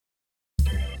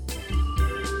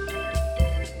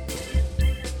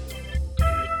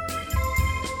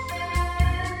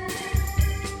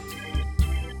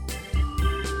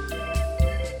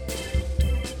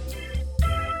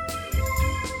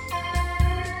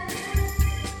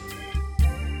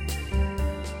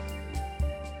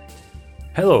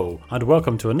Hello, and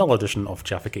welcome to another edition of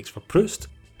Jaffa Cakes for Proust.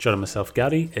 Joining myself,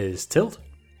 Gary, is Tilt.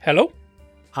 Hello.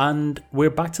 And we're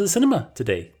back to the cinema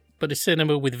today. But a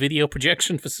cinema with video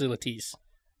projection facilities.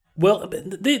 Well,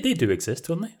 they do exist,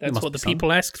 don't they? That's what the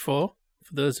people asked for.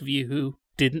 For those of you who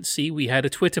didn't see, we had a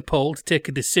Twitter poll to take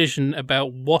a decision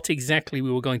about what exactly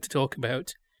we were going to talk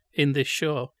about in this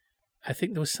show. I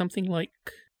think there was something like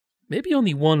maybe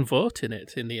only one vote in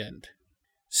it in the end.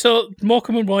 So,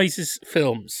 Morecambe and Wise's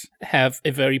films have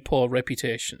a very poor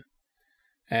reputation.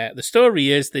 The story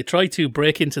is they tried to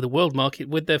break into the world market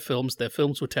with their films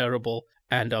were terrible,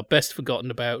 and are best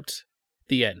forgotten about.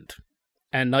 The end.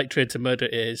 And Night Train to Murder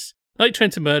is... Night Train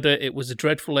to Murder, it was a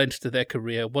dreadful end to their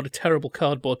career. What a terrible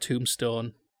cardboard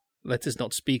tombstone. Let us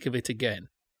not speak of it again.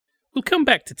 We'll come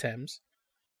back to Thames.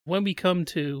 When we come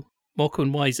to Morecambe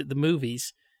and Wise at the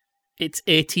movies, it's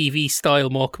ATV-style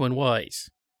Morecambe and Wise.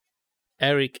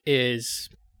 Eric is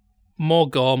more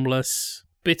gormless,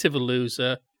 bit of a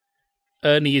loser.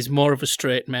 Ernie is more of a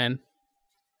straight man.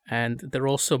 And they're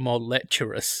also more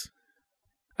lecherous.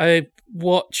 I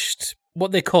watched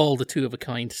what they call the Two of a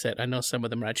Kind set. I know some of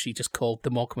them are actually just called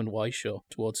the Morecambe and Wise Show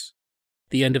towards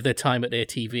the end of their time at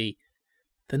ATV.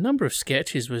 The number of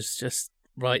sketches was just,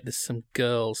 right, there's some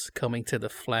girls coming to the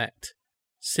flat.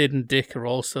 Sid and Dick are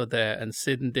also there, and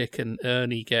Sid and Dick and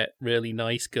Ernie get really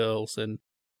nice girls, and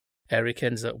Eric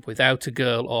ends up without a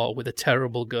girl or with a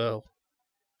terrible girl.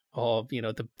 Or, you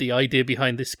know, the idea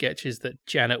behind this sketch is that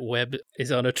Janet Webb is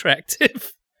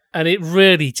unattractive. And it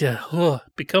really just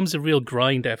becomes a real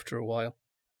grind after a while.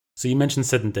 So you mentioned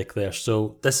Sid and Dick there.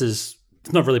 So it's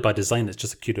not really by design, it's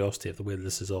just a curiosity of the way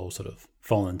this is all sort of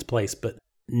fallen into place. But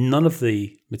none of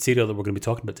the material that we're going to be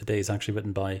talking about today is actually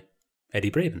written by Eddie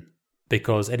Braben.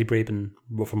 Because Eddie Braben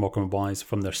wrote for Morecambe and Wise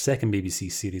from their second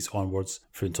BBC series onwards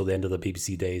through until the end of the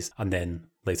BBC days and then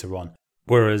later on.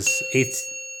 Whereas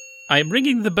I'm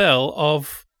ringing the bell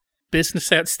of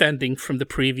Business Outstanding from the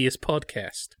previous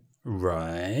podcast.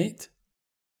 Right.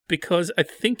 Because I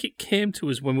think it came to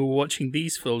us when we were watching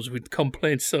these films, we'd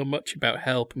complained so much about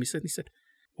Help, and he said,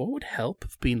 what would Help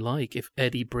have been like if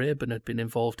Eddie Braben had been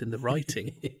involved in the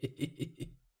writing?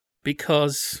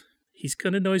 Because he's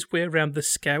going to know his way around the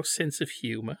Scouse sense of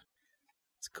humour.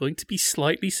 It's going to be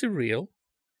slightly surreal.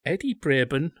 Eddie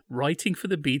Braben writing for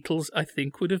the Beatles, I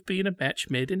think, would have been a match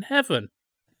made in heaven.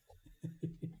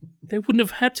 They wouldn't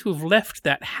have had to have left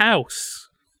that house.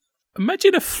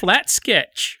 Imagine a flat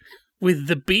sketch with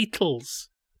the Beatles.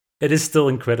 It is still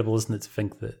incredible, isn't it, to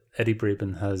think that Eddie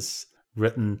Braben has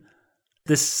written...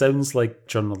 This sounds like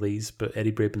journalese, but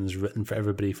Eddie Braben has written for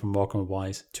everybody from Morecambe and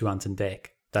Wise to Ant and Dec.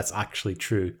 That's actually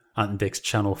true. Ant and Dec's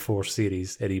Channel 4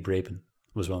 series, Eddie Braben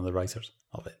was one of the writers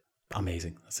of it.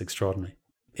 Amazing. That's extraordinary.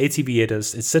 ATV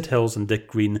editors, it's Sid Hills and Dick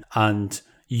Green, and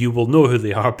you will know who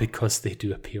they are because they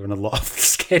do appear in a lot of the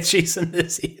sketches in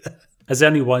this era. As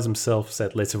Ernie Wise himself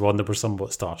said later on, they were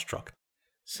somewhat starstruck.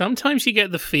 Sometimes you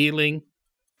get the feeling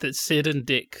that Sid and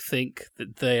Dick think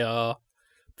that they are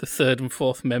the third and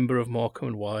fourth member of Morecambe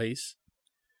and Wise.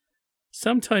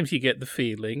 Sometimes you get the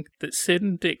feeling that Sid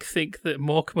and Dick think that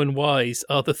Morecambe and Wise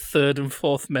are the third and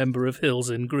fourth member of Hills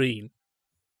and Green.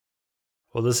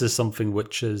 Well, this is something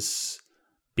which has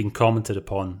been commented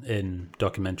upon in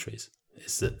documentaries,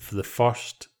 is that for the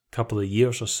first couple of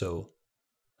years or so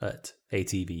at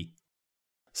ATV,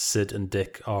 Sid and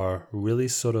Dick are really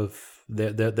sort of,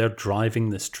 they're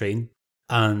driving this train,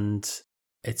 and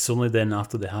it's only then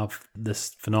after they have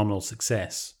this phenomenal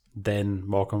success, then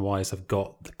Morecambe and Wise have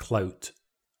got the clout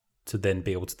to then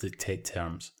be able to dictate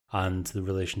terms, and the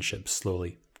relationship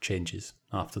slowly changes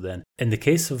after then. In the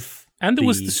case of... And there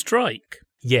was the strike.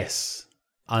 Yes,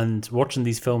 and watching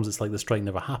these films, it's like the strike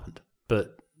never happened,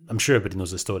 but I'm sure everybody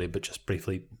knows the story, but just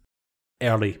briefly,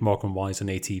 early Morecambe and Wise and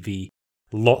ATV,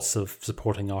 lots of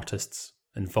supporting artists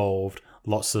involved,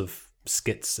 lots of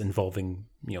skits involving,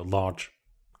 large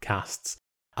casts.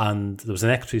 And there was an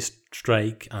equity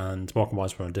strike, and Morecambe and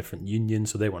Wise were in a different union,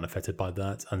 so they weren't affected by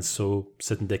that. And so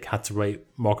Sid and Dick had to write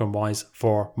Morecambe and Wise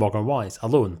for Morecambe and Wise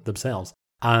alone, themselves.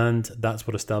 And that's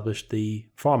what established the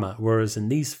format. Whereas in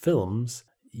these films,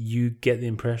 you get the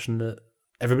impression that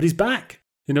everybody's back.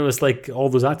 It's like all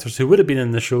those actors who would have been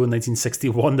in the show in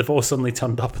 1961, they've all suddenly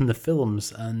turned up in the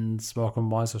films, and Morecambe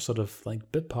and Wise are sort of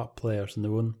like bit part players in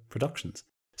their own productions.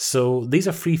 So these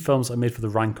are 3 films I made for the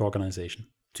Rank organisation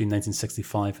between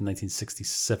 1965 and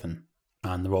 1967,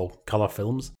 and they're all colour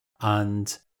films.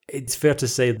 And it's fair to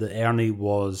say that Ernie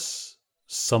was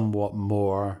somewhat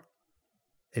more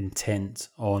intent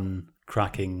on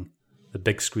cracking the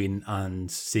big screen and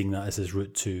seeing that as his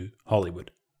route to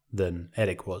Hollywood than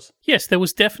Eric was. Yes, there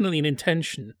was definitely an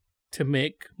intention to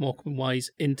make Morecambe and Wise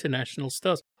international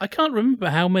stars. I can't remember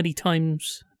how many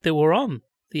times they were on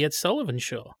the Ed Sullivan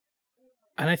Show.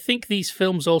 And I think these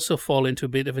films also fall into a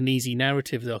bit of an easy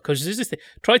narrative, though, because there's this thing.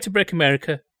 Tried to Break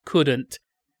America, couldn't.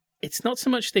 It's not so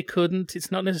much they couldn't,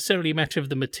 it's not necessarily a matter of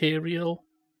the material.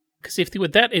 Because if they were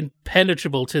that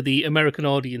impenetrable to the American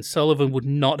audience, Sullivan would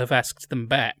not have asked them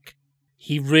back.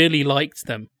 He really liked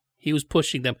them. He was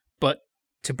pushing them. But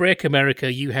to break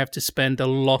America, you have to spend a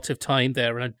lot of time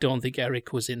there, and I don't think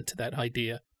Eric was into that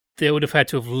idea. They would have had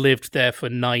to have lived there for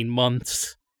 9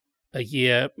 months, a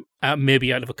year,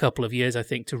 maybe out of a couple of years, I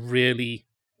think, to really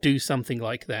do something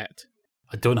like that.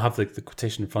 I don't have the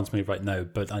quotation in front of me right now,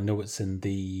 but I know it's in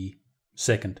the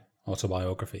second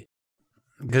autobiography.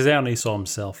 Because Ernie saw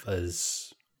himself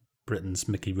as Britain's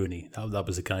Mickey Rooney. That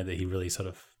was the guy that he really sort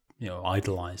of,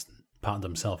 idolised and patted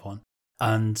himself on.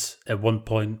 And at one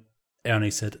point,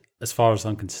 Ernie said, as far as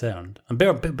I'm concerned, and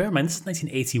bear in mind, this is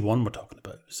 1981 we're talking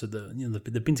about, so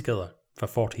they've been together for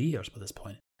 40 years by this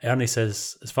point. Ernie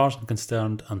says, as far as I'm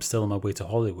concerned, I'm still on my way to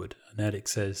Hollywood. And Eric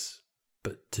says,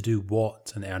 but to do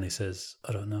what? And Ernie says,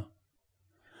 I don't know.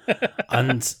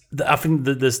 And I think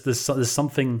that there's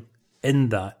something in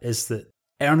that, is that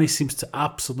Ernie seems to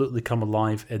absolutely come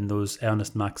alive in those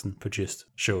Ernest Maxon produced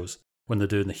shows when they're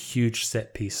doing the huge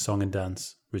set piece song and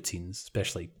dance routines,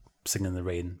 especially Singing in the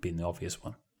Rain being the obvious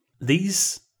one.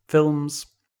 These films,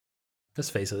 let's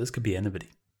face it, this could be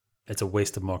anybody. It's a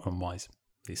waste of Morecambe and Wise,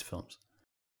 these films.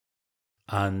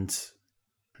 And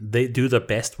they do their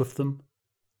best with them,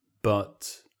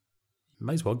 but you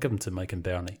might as well give them to Mike and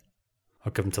Bernie,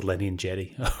 or give them to Lenny and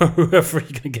Jerry, or whoever you're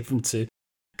going to give them to,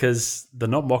 because they're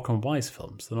not Morecambe and Wise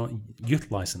films. They're not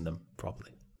utilising them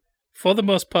properly. For the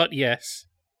most part, yes,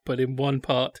 but in one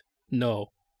part,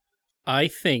 no. I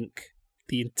think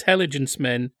The Intelligence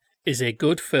Men is a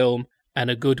good film and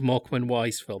a good Morecambe and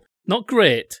Wise film. Not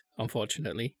great,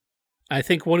 unfortunately. I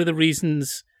think one of the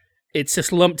reasons it's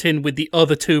just lumped in with the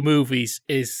other two movies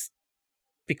is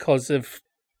because of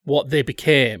what they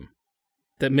became,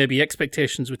 that maybe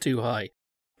expectations were too high.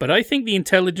 But I think The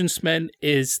Intelligence Men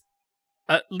is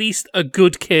at least a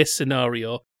good case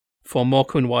scenario for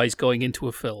Morecambe and Wise going into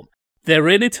a film. They're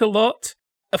in it a lot.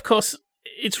 Of course,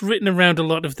 it's written around a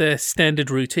lot of their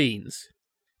standard routines.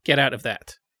 Get out of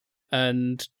that.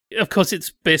 And of course,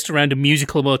 it's based around a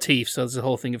musical motif, so there's the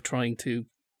whole thing of trying to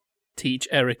teach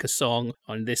Eric a song,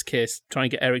 or in this case, try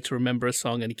and get Eric to remember a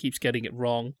song, and he keeps getting it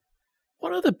wrong.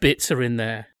 What other bits are in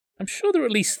there? I'm sure there are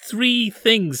at least 3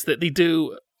 things that they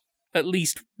do at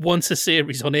least once a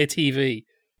series on ATV.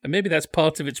 And maybe that's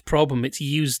part of its problem. It's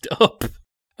used up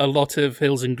a lot of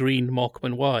Hills and Green, Morecambe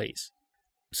and Wise.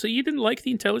 So you didn't like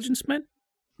The Intelligence Men?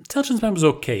 Intelligence Men was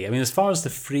okay. I mean, as far as the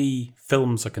 3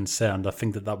 films are concerned, I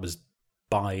think that was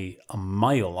by a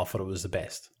mile. I thought it was the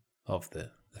best of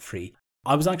the 3.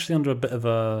 I was actually under a bit of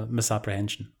a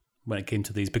misapprehension when it came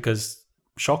to these, because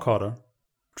shock horror,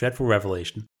 dreadful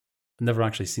revelation, I've never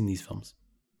actually seen these films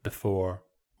before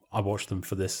I watched them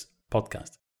for this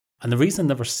podcast. And the reason I've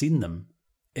never seen them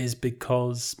is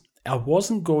because I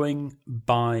wasn't going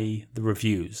by the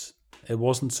reviews. It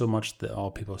wasn't so much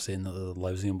that, people are saying that they're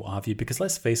lousy and what have you, because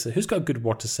let's face it, who's got a good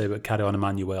word to say about Carry On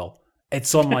Emmanuel?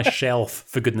 It's on my shelf,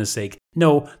 for goodness sake.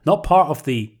 No, not part of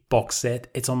the box set.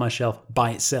 It's on my shelf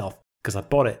by itself, because I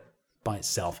bought it by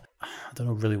itself. I don't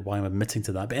know really why I'm admitting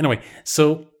to that. But anyway,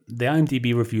 so the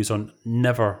IMDb reviews are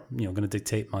never, going to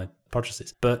dictate my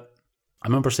purchases. But I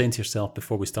remember saying to yourself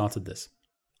before we started this,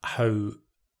 how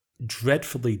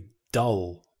dreadfully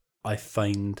dull I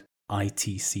find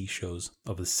ITC shows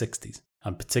of the 60s.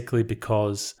 And particularly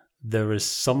because there is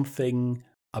something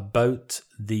about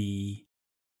the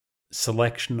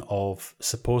selection of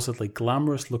supposedly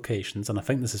glamorous locations, and I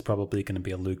think this is probably going to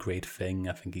be a Lou Grade thing.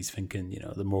 I think he's thinking,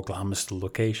 the more glamorous the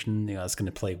location, it's going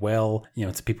to play well,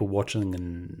 to people watching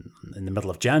in the middle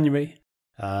of January,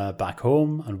 back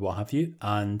home and what have you,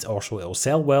 and also it'll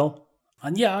sell well.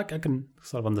 And yeah, I can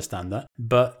sort of understand that.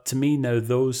 But to me now,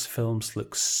 those films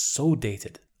look so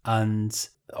dated and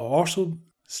also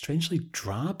strangely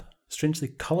drab, strangely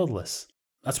colourless.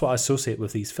 That's what I associate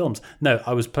with these films. Now,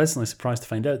 I was pleasantly surprised to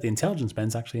find out The Intelligence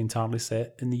Men's actually entirely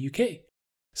set in the UK.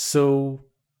 So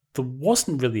there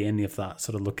wasn't really any of that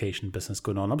sort of location business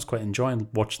going on. I was quite enjoying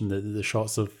watching the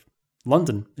shots of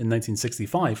London in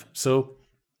 1965. So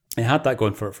it had that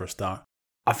going for it for a start.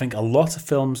 I think a lot of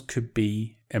films could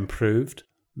be improved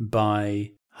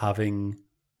by having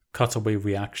cutaway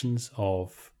reactions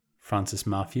of Francis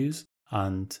Matthews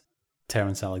and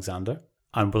Terence Alexander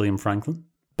and William Franklin.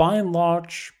 By and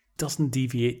large, doesn't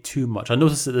deviate too much. I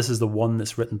noticed that this is the one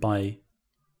that's written by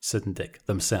Sid and Dick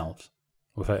themselves,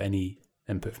 without any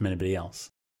input from anybody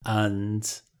else.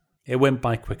 And It went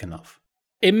by quick enough.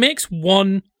 It makes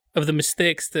one of the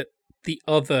mistakes that the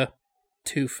other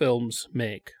two films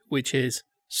make, which is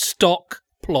stock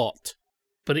plot.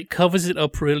 But it covers it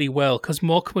up really well, because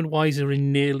Morecambe and Wise are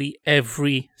in nearly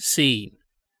every scene.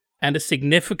 And a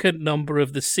significant number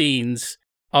of the scenes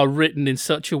are written in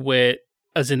such a way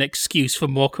as an excuse for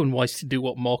Morecambe and Wise to do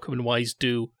what Morecambe and Wise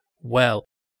do well.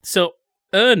 So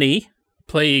Ernie,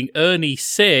 playing Ernie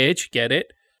Sage, get it,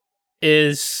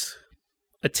 is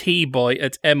a T-boy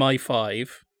at MI5,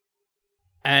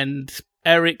 and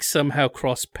Eric somehow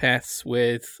crossed paths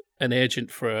with an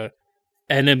agent for an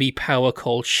enemy power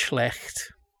called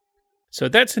Schlecht. So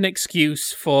that's an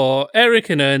excuse for Eric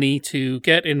and Ernie to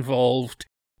get involved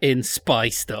in spy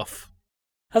stuff.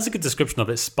 That's a good description of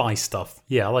it, spy stuff.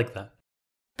 Yeah, I like that.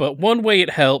 But one way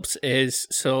it helps is,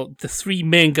 so the three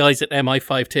main guys at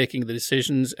MI5 taking the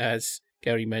decisions, as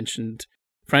Gary mentioned,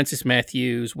 Francis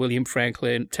Matthews, William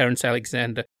Franklin, Terence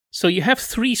Alexander. So you have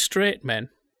three straight men.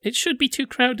 It should be too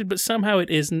crowded, but somehow it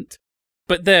isn't.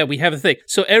 But there, we have a thing.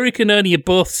 So Eric and Ernie are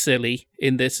both silly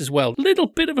in this as well. Little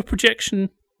bit of a projection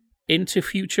into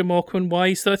future Morecambe and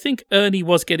Wise, though I think Ernie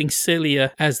was getting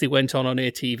sillier as they went on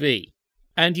ATV.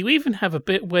 And you even have a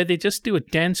bit where they just do a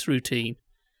dance routine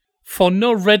for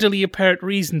no readily apparent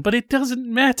reason, but it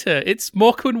doesn't matter. It's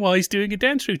Morecambe and Wise doing a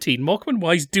dance routine. Morecambe and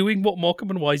Wise doing what Morecambe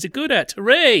and Wise are good at.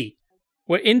 Hooray!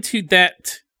 We're into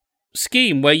that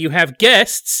scheme where you have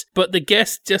guests, but the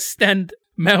guests just stand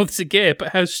mouths agape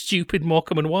at how stupid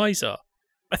Morecambe and Wise are.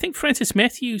 I think Francis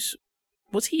Matthews,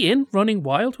 was he in Running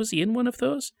Wild? Was he in one of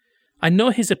those? I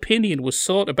know his opinion was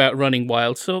sought about Running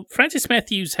Wild, so Francis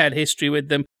Matthews had history with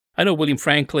them. I know William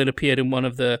Franklin appeared in one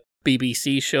of the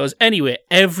BBC shows. Anyway,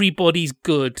 everybody's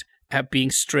good at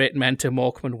being straight man to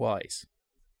Morecambe and Wise.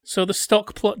 So the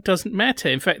stock plot doesn't matter.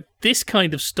 In fact, this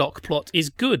kind of stock plot is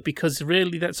good because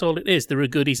really that's all it is. There are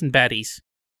goodies and baddies.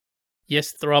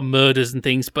 Yes, there are murders and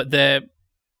things, but they're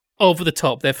over the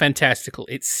top. They're fantastical.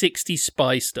 It's 60s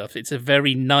spy stuff. It's a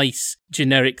very nice,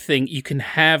 generic thing. You can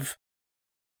have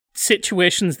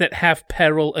situations that have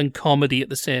peril and comedy at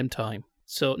the same time.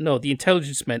 So, no, The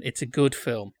Intelligence Men, it's a good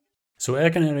film. So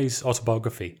Eric and Ernie's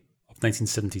autobiography of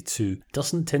 1972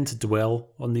 doesn't tend to dwell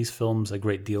on these films a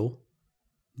great deal.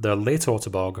 Their later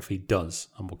autobiography does,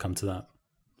 and we'll come to that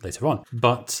later on.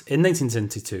 But in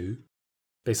 1972,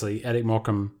 basically, Eric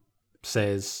Morecambe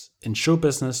says, in show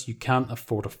business, you can't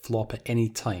afford a flop at any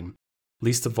time,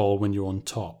 least of all when you're on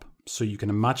top. So you can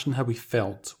imagine how we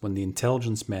felt when The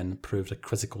Intelligence Men proved a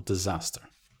critical disaster.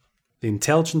 The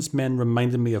Intelligence Men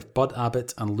reminded me of Bud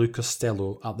Abbott and Lou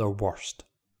Costello at their worst,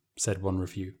 said one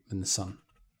review in The Sun.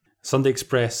 Sunday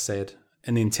Express said,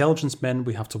 in The Intelligence Men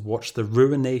we have to watch the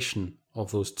ruination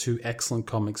of those two excellent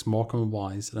comics Morecambe and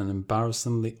Wise in an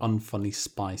embarrassingly unfunny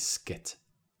spy skit.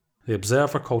 The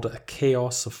Observer called it a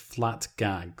chaos of flat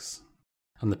gags.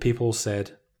 And the People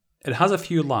said, it has a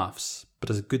few laughs, but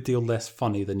is a good deal less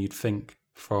funny than you'd think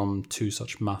from two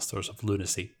such masters of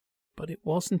lunacy. But it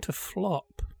wasn't a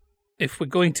flop. If we're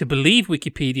going to believe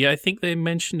Wikipedia, I think they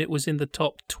mentioned it was in the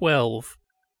top 12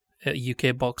 at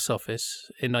UK box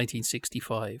office in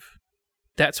 1965.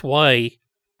 That's why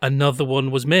another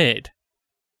one was made.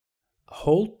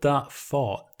 Hold that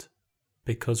thought,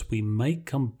 because we might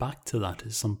come back to that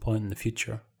at some point in the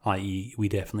future, i.e. we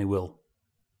definitely will.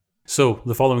 So,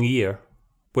 the following year,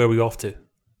 where are we off to?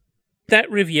 That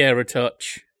Riviera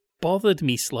touch bothered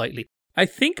me slightly. I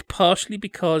think partially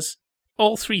because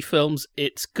all three films,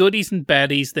 it's goodies and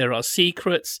baddies, there are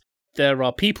secrets, there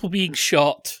are people being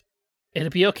shot.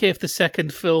 It'd be okay if the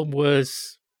second film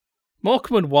was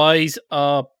Morecambe and Wise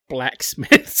are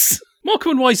blacksmiths.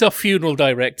 Morecambe and Wise are funeral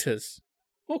directors.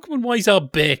 Morecambe and Wise are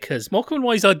bakers. Morecambe and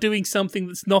Wise are doing something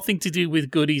that's nothing to do with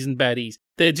goodies and baddies.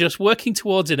 They're just working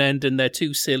towards an end and they're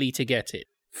too silly to get it.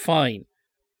 Fine.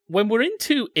 When we're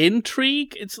into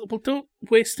intrigue, it's, well, don't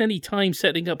waste any time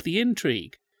setting up the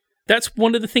intrigue. That's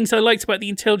one of the things I liked about The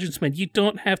Intelligence Men. You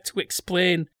don't have to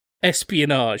explain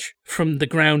espionage from the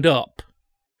ground up.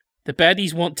 The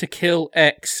baddies want to kill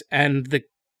X and the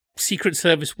Secret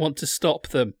Service want to stop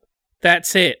them.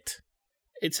 That's it.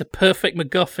 It's a perfect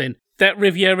MacGuffin. That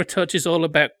Riviera touch is all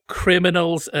about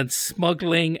criminals and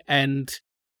smuggling, and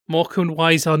Morecambe and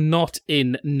Wise are not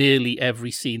in nearly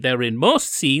every scene. They're in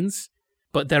most scenes,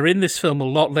 but they're in this film a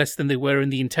lot less than they were in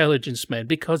The Intelligence Men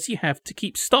because you have to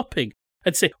keep stopping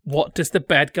and say, what does the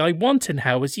bad guy want and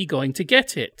how is he going to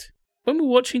get it? When we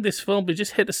were watching this film, we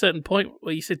just hit a certain point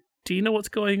where you said, do you know what's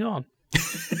going on?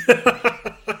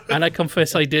 And I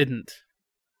confess I didn't.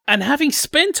 And having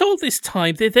spent all this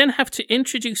time, they then have to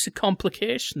introduce a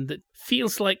complication that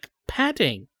feels like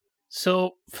padding.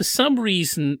 So, for some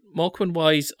reason, Morecambe and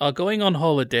Wise are going on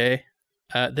holiday,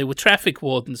 They were traffic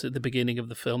wardens at the beginning of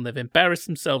the film. They've embarrassed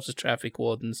themselves as traffic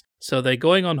wardens. So they're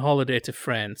going on holiday to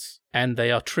France, and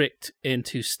they are tricked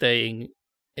into staying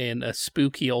in a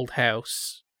spooky old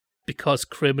house because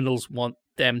criminals want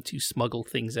them to smuggle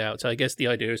things out. So I guess the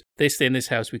idea is they stay in this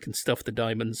house, we can stuff the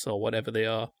diamonds or whatever they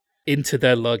are into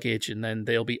their luggage, and then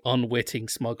they'll be unwitting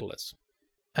smugglers.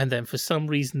 And then for some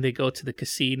reason they go to the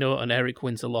casino, and Eric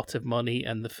wins a lot of money,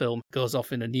 and the film goes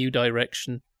off in a new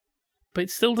direction. But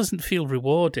it still doesn't feel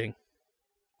rewarding.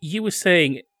 You were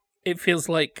saying it feels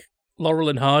like Laurel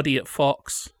and Hardy at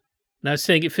Fox. And I was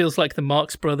saying it feels like the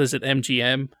Marx Brothers at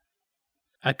MGM.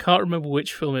 I can't remember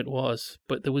which film it was,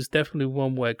 but there was definitely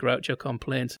one where Groucho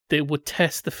complains. They would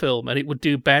test the film and it would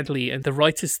do badly, and the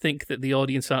writers think that the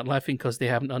audience aren't laughing because they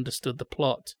haven't understood the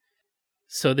plot.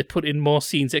 So they put in more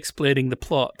scenes explaining the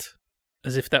plot,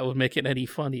 as if that would make it any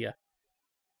funnier.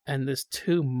 And there's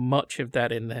too much of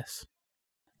that in this.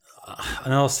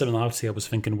 Another similarity I was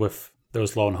thinking with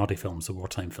those Laurel and Hardy films, the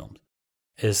wartime films,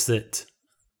 is that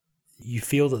you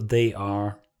feel that they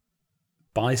are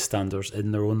bystanders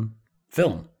in their own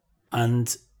film.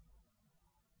 And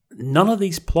none of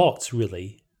these plots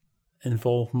really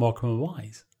involve Morecambe and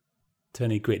Wise to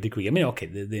any great degree. I mean, okay,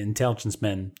 the intelligence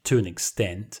men, to an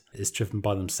extent, is driven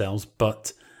by themselves,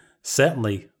 but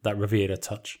certainly that Riviera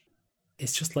touch,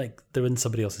 it's just like they're in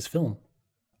somebody else's film.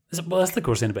 Well, that's like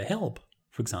we were saying about Help,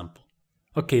 for example.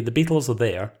 Okay, the Beatles are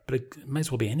there, but it might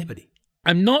as well be anybody.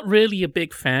 I'm not really a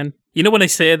big fan. You know, when I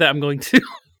say that, I'm going to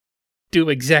do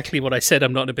exactly what I said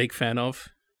I'm not a big fan of.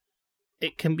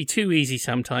 It can be too easy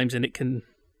sometimes, and it can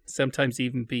sometimes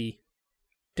even be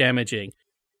damaging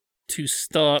to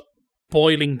start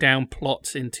boiling down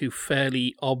plots into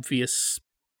fairly obvious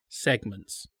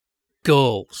segments.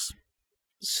 Goals.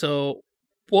 So,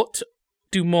 what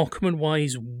do Morecambe and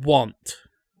Wise want?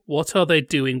 What are they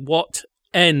doing? What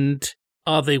end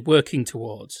are they working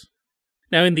towards?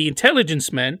 Now, in The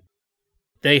Intelligence Men,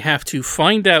 they have to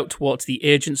find out what the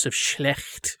agents of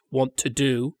Schlecht want to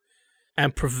do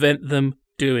and prevent them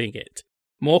doing it.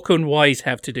 Morecambe and Wise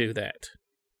have to do that.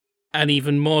 And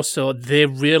even more so, they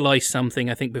realise something,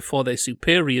 I think, before their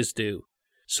superiors do.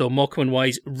 So Morecambe and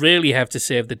Wise really have to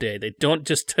save the day. They don't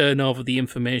just turn over the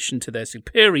information to their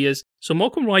superiors. So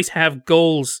Morecambe and Wise have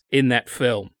goals in that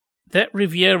film. That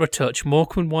Riviera touch,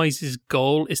 Morecambe and Wise's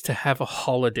goal is to have a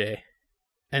holiday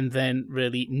and then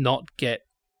really not get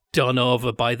done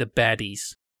over by the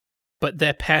baddies. But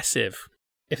they're passive.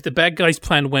 If the bad guy's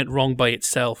plan went wrong by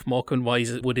itself, Morecambe and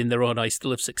Wise would, in their own eyes,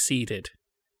 still have succeeded.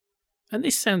 And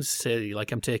this sounds silly,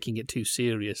 like I'm taking it too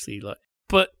seriously.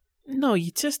 But no, you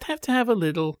just have to have a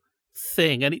little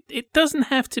thing. And it doesn't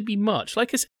have to be much.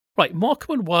 Like I said, right,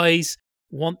 Morecambe and Wise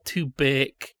want to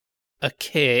bake a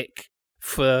cake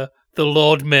for the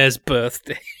Lord Mayor's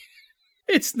birthday.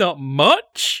 It's not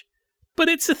much, but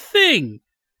it's a thing.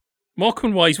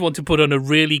 Morecambe and Wise want to put on a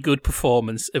really good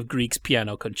performance of Grieg's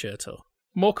Piano Concerto.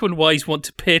 Morecambe and Wise want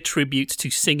to pay tribute to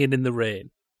Singing in the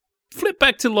Rain. Flip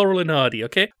back to Laurel and Hardy,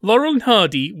 okay? Laurel and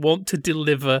Hardy want to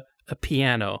deliver a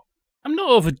piano. I'm not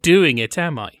overdoing it,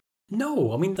 am I?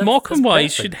 No, I mean... Morecambe and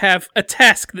Wise should have a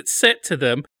task that's set to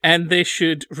them, and they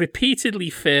should repeatedly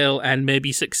fail and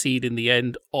maybe succeed in the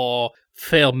end, or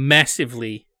fail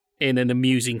massively in an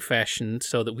amusing fashion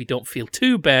so that we don't feel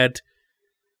too bad.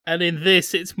 And in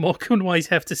this, it's Morecambe and Wise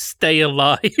have to stay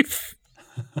alive.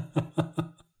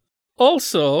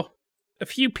 Also, a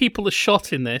few people are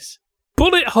shot in this.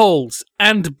 Bullet holes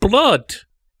and blood.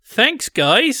 Thanks,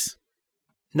 guys.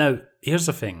 Now, here's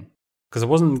the thing, because I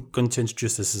wasn't going to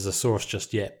introduce this as a source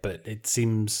just yet, but it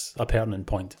seems a pertinent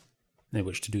point in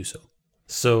which to do so.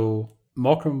 So,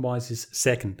 Morecambe and Wise's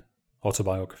second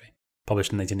autobiography,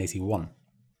 published in 1981,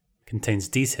 contains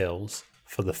details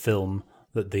for the film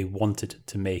that they wanted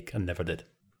to make and never did.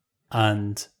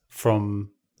 And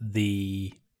from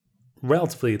the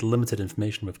relatively limited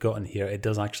information we've got in here, it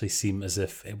does actually seem as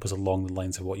if it was along the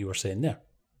lines of what you were saying there.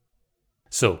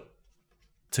 So,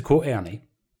 to quote Ernie,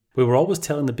 "We were always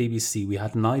telling the BBC we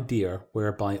had an idea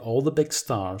whereby all the big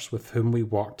stars with whom we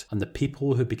worked and the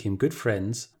people who became good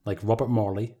friends, like Robert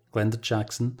Morley, Glenda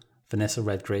Jackson, Vanessa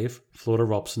Redgrave, Flora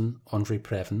Robson, Andre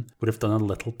Previn, would have done a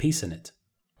little piece in it.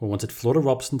 We wanted Flora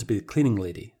Robson to be the cleaning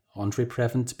lady, Andre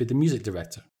Previn to be the music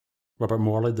director, Robert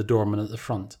Morley the doorman at the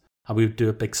front, and we would do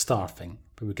a big star thing,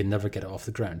 but we could never get it off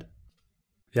the ground."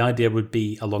 The idea would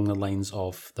be along the lines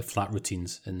of the flat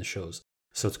routines in the shows.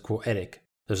 So to quote Eric,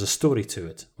 "There's a story to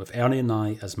it, with Ernie and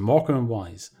I as Morecambe and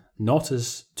Wise, not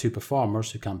as two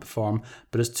performers who can't perform,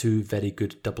 but as two very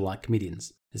good double-act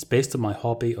comedians. It's based on my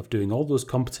hobby of doing all those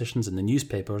competitions in the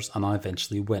newspapers, and I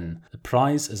eventually win. The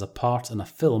prize is a part in a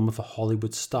film with a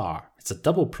Hollywood star. It's a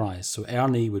double prize, so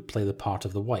Ernie would play the part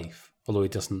of the wife, although he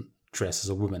doesn't dress as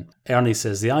a woman. Ernie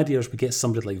says, the idea is we get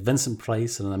somebody like Vincent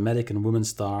Price and an American woman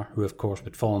star, who of course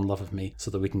would fall in love with me, so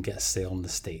that we can get a sale in the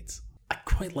States. I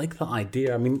quite like that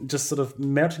idea. I mean, just sort of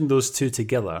merging those two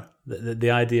together,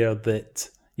 the idea that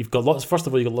you've got lots, first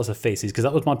of all, you've got lots of faces, because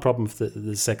that was my problem with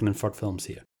the second and third films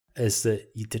here, is that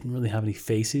you didn't really have any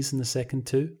faces in the second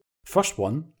two. First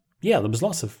one, yeah, there was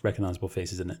lots of recognisable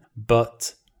faces in it,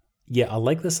 but yeah, I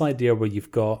like this idea where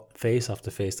you've got face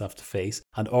after face after face,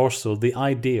 and also the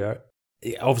idea,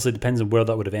 it obviously depends on where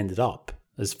that would have ended up,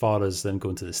 as far as them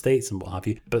going to the States and what have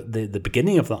you. But the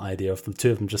beginning of that idea of the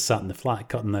two of them just sat in the flat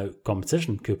cutting out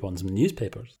competition coupons in the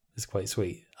newspapers is quite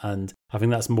sweet. And I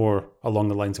think that's more along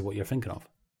the lines of what you're thinking of.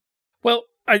 Well,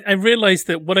 I realised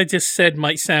that what I just said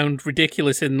might sound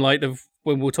ridiculous in light of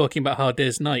when we were talking about Hard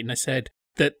Day's Night. And I said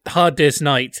that Hard Day's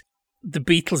Night, the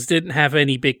Beatles didn't have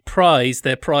any big prize.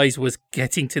 Their prize was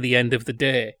getting to the end of the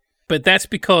day. But that's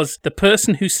because the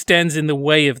person who stands in the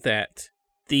way of that,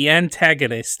 the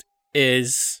antagonist,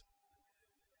 is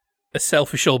a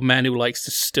selfish old man who likes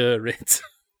to stir it.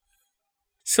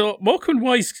 So Morecambe and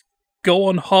Wise go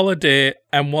on holiday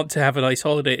and want to have a nice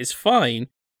holiday is fine.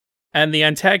 And the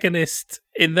antagonist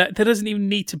in that, there doesn't even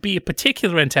need to be a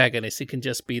particular antagonist. It can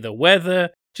just be the weather,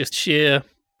 just sheer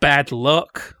bad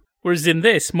luck. Whereas in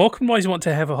this, Morecambe and Wise want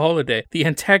to have a holiday. The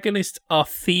antagonists are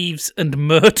thieves and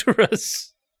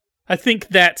murderers. I think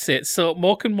that's it. So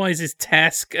Morecambe and Wise's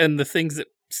task and the things that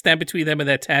stand between them and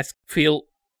their task feel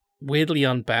weirdly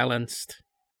unbalanced.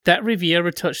 That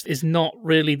Riviera Touch is not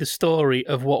really the story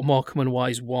of what Morecambe and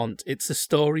Wise want. It's the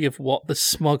story of what the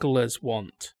smugglers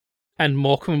want. And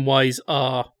Morecambe and Wise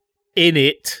are in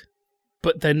it,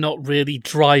 but they're not really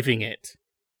driving it.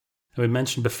 We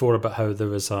mentioned before about how there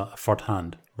was a third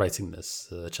hand writing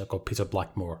this, a chap called Peter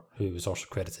Blackmore, who was also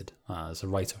credited as a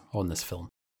writer on this film.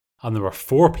 And there were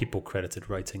 4 people credited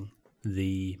writing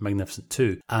The Magnificent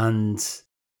Two, and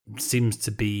seems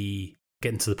to be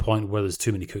getting to the point where there's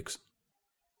too many cooks.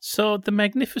 So The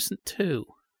Magnificent Two,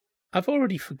 I've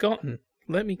already forgotten.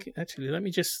 Let me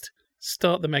just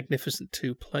start The Magnificent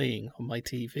Two playing on my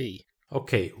TV.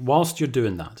 Okay, whilst you're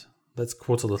doing that, let's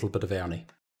quote a little bit of Ernie.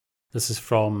 This is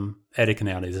from Eric and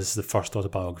Ernie. This is the first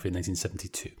autobiography in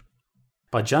 1972.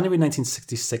 By January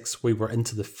 1966, we were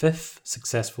into the 5th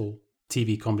successful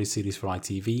TV comedy series for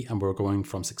ITV, and we were going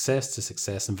from success to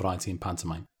success in variety and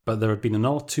pantomime. But there had been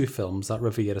another 2 films, that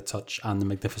Riviera Touch and The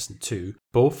Magnificent Two,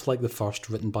 both like the first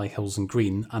written by Hills and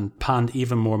Green and panned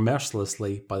even more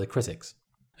mercilessly by the critics.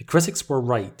 The critics were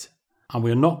right, and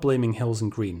we are not blaming Hills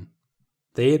and Green.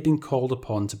 They had been called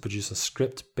upon to produce a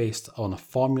script based on a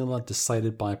formula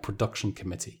decided by a production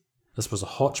committee. This was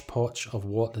a hodgepodge of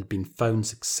what had been found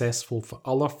successful for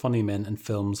other funny men in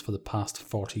films for the past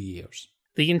 40 years.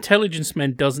 The Intelligence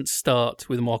Men doesn't start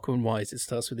with Morecambe and Wise. It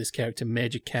starts with this character,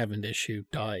 Major Cavendish, who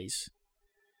dies.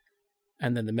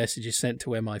 And then the message is sent to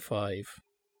MI5.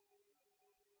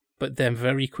 But then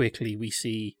very quickly we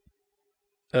see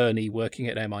Ernie working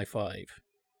at MI5.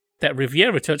 That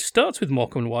Riviera Touch starts with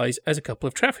Morecambe and Wise as a couple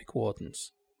of traffic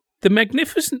wardens. The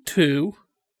Magnificent Two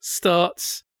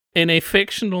starts in a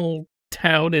fictional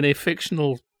town in a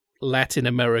fictional Latin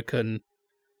American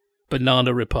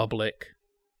banana republic.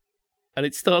 And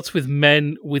it starts with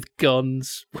men with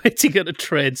guns waiting at a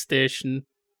train station.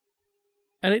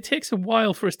 And it takes a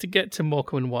while for us to get to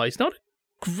Morecambe and Wise. Not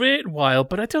a great while,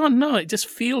 but I don't know. It just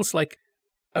feels like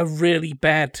a really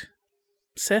bad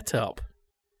setup.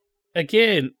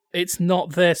 Again, it's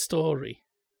not their story.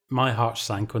 My heart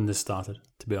sank when this started,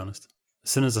 to be honest. As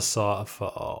soon as I saw it,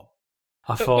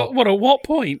 I thought... What, at what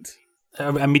point?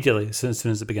 Immediately, as soon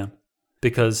as it began.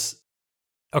 Because,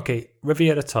 okay,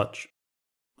 Riviera Touch,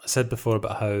 I said before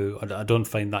about how I don't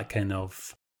find that kind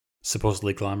of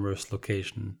supposedly glamorous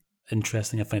location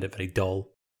interesting. I find it very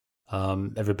dull.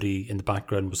 Everybody in the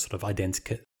background was sort of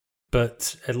identikit.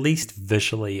 But at least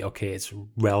visually, okay, it's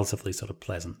relatively sort of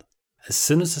pleasant. As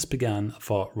soon as this began, I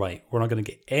thought, right, we're not going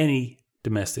to get any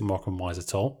domestic Morecambe and Wise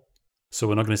at all. So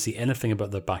we're not going to see anything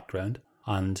about their background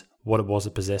and what it was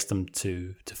that possessed them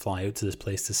to fly out to this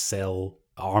place to sell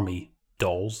army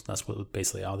dolls. That's what they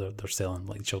basically are. They're selling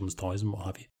like children's toys and what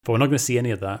have you. But we're not going to see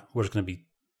any of that. We're just going to be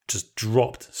just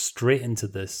dropped straight into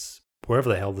this, wherever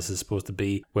the hell this is supposed to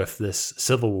be, with this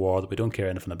civil war that we don't care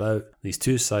anything about, these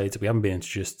 2 sides that we haven't been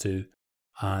introduced to,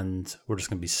 and we're just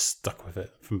going to be stuck with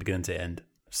it from beginning to end.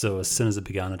 So as soon as it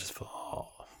began, I just thought,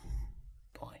 oh,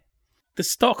 boy. The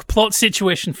stock plot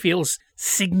situation feels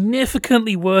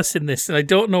significantly worse in this, and I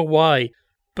don't know why,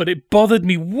 but it bothered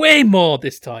me way more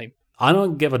this time. I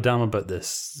don't give a damn about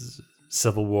this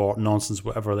Civil War nonsense,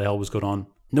 whatever the hell was going on.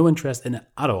 No interest in it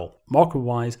at all.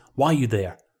 Markham-wise, why are you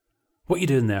there? What are you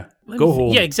doing there? Go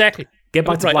home. Yeah, exactly. Get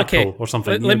back to Blackpool or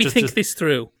something. Let me think this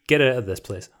through. Get out of this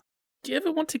place. Do you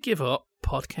ever want to give up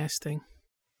podcasting?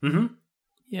 Mm-hmm.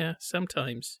 Yeah,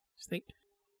 sometimes. Just think,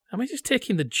 am I just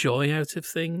taking the joy out of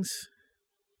things?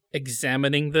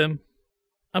 Examining them?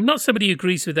 I'm not somebody who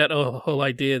agrees with that whole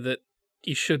idea that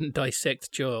you shouldn't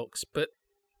dissect jokes, but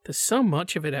there's so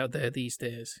much of it out there these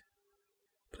days.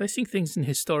 Placing things in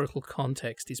historical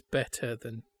context is better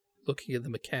than looking at the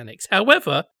mechanics.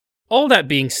 However, all that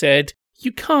being said,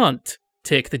 you can't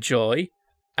take the joy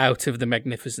out of The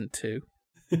Magnificent 2.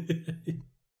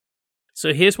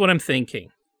 So here's what I'm thinking.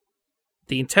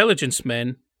 The intelligence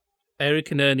men,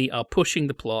 Eric and Ernie, are pushing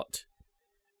the plot.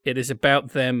 It is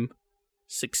about them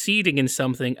succeeding in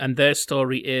something, and their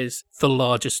story is the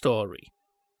larger story.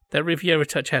 That Riviera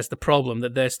Touch has the problem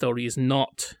that their story is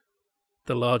not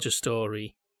the larger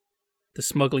story. The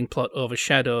smuggling plot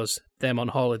overshadows them on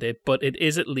holiday, but it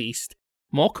is at least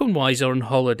Morecambe and Wise are on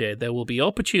holiday. There will be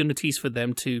opportunities for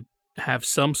them to have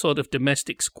some sort of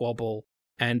domestic squabble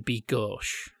and be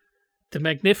gauche. The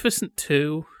Magnificent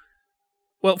 2...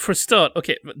 Well, for a start,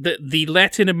 okay, the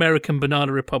Latin American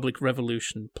Banana Republic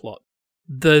Revolution plot.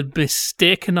 The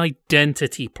mistaken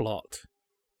identity plot.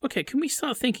 Okay, can we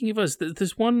start thinking of us?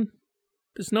 There's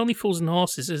Only Fools and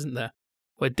Horses, isn't there?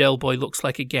 Where Del Boy looks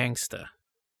like a gangster.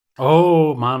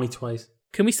 Oh, Miami Twice.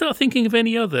 Can we start thinking of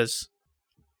any others?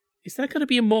 Is that going to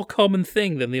be a more common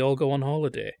thing than they all go on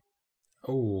holiday?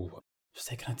 Oh,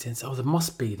 mistaken identity. Oh, there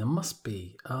must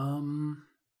be.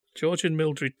 George and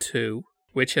Mildred 2,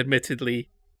 which admittedly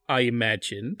I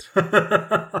imagined.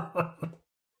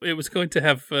 It was going to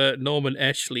have Norman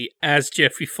Ashley as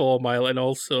Jeffrey Formile and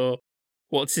also,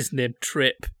 what's his name,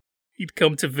 Trip. He'd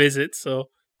come to visit, so...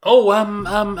 Oh,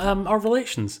 Our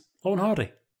Relations, Owen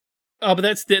Hardy. Oh,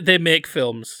 but they make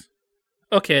films.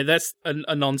 Okay, that's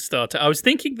a non-starter. I was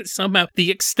thinking that somehow the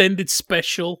extended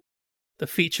special, the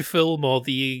feature film, or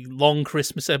the long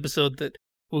Christmas episode that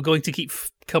we're going to keep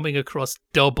coming across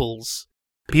doubles.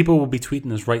 People will be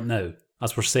tweeting us right now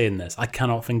as we're saying this. I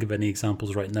cannot think of any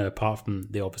examples right now apart from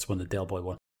the obvious one, the Del Boy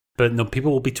one. But no,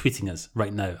 people will be tweeting us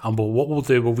right now. And what we'll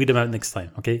do, we'll read them out next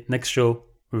time, okay? Next show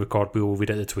we record, we will read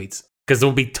out the tweets. Because there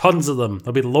will be tons of them.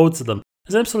 There'll be loads of them.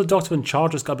 There's an episode of Doctor in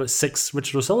Charge that's got about 6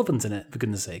 Richard O'Sullivans in it, for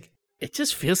goodness sake. It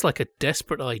just feels like a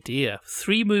desperate idea.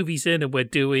 3 movies in and we're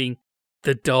doing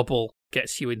the double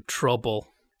gets you in trouble.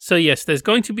 So yes, there's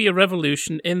going to be a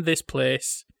revolution in this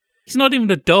place. He's not even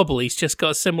a double, he's just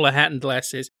got a similar hat and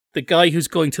glasses. The guy who's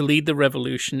going to lead the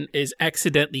revolution is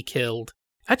accidentally killed.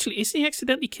 Actually, is he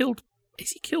accidentally killed?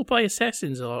 Is he killed by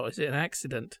assassins or is it an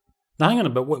accident? Now hang on a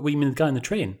bit, what you mean the guy in the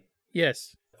train?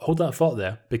 Yes. Hold that thought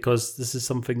there, because this is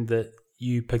something that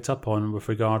you picked up on with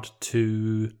regard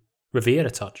to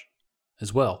Riviera Touch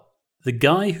as well. The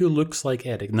guy who looks like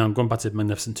Eric, now I'm going back to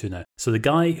Magnificent 2 now. So the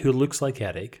guy who looks like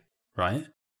Eric, right,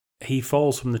 he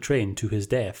falls from the train to his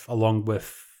death along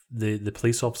with the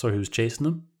police officer who's chasing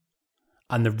him.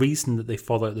 And the reason that they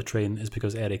fall out of the train is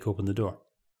because Eric opened the door.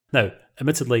 Now,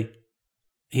 admittedly,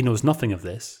 he knows nothing of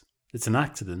this. It's an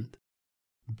accident.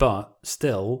 But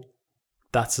still,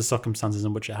 that's the circumstances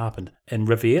in which it happened. In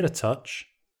Riviera Touch,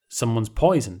 someone's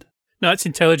poisoned. No, it's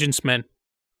intelligence men.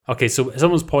 Okay, so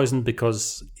someone's poisoned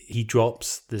because he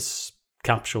drops this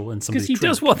capsule in somebody's drink. Because he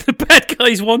does what the bad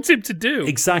guys want him to do.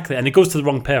 Exactly, and it goes to the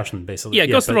wrong person, basically. Yeah,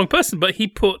 it goes to the wrong person, but he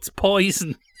puts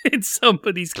poison in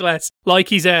somebody's glass like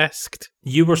he's asked.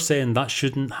 You were saying that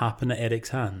shouldn't happen at Eric's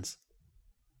hands.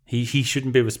 He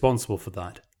shouldn't be responsible for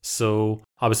that. So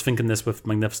I was thinking this with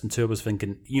Magnificent 2. I was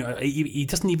thinking, he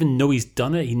doesn't even know he's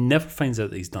done it. He never finds out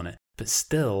that he's done it. But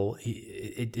still,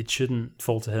 it shouldn't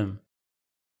fall to him.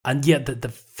 And yet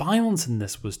the violence in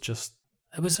this was just,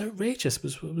 it was outrageous.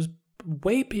 It was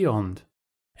way beyond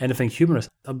anything humorous.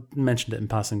 I mentioned it in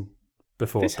passing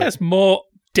before. This has more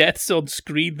deaths on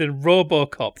screen than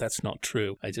RoboCop. That's not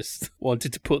true. I just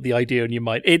wanted to put the idea in your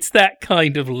mind. It's that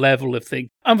kind of level of thing.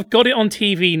 I've got it on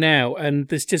TV now, and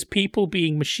there's just people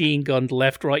being machine gunned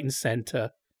left, right, and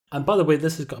centre. And by the way,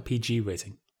 this has got a PG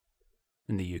rating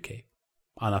in the UK.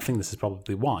 And I think this is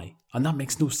probably why. And that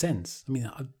makes no sense. I mean,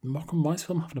 a Morecambe Wise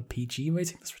film having a PG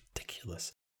rating? That's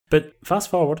ridiculous. But fast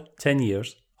forward 10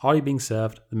 years, Are You Being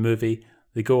Served? The movie,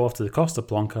 they go off to the Costa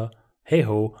Blanca. Hey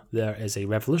ho, there is a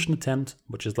revolution attempt,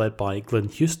 which is led by Glenn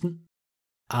Houston.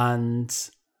 And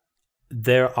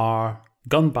there are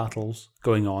gun battles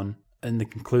going on in the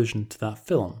conclusion to that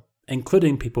film,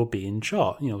 including people being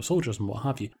shot, soldiers and what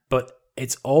have you. But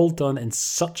it's all done in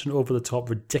such an over-the-top,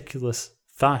 ridiculous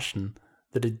fashion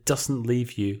that it doesn't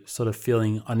leave you sort of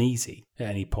feeling uneasy at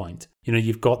any point. You know,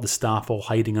 you've got the staff all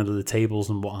hiding under the tables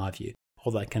and what have you,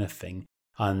 all that kind of thing,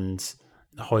 and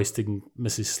hoisting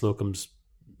Mrs. Slocum's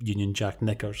Union Jack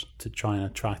knickers to try and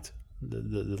attract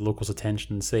the locals'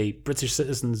 attention and say, British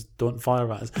citizens, don't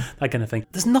fire at us, that kind of thing.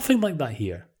 There's nothing like that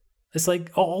here. It's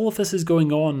like all of this is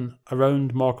going on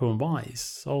around Morecambe and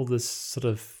Wise, all this sort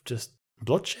of just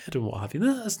bloodshed and what have you.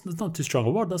 That's not too strong a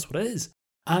word, that's what it is.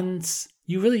 And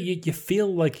you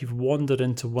feel like you've wandered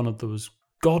into one of those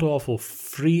god-awful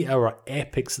 3-hour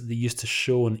epics that they used to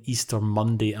show on Easter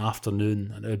Monday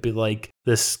afternoon. And it would be like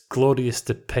this glorious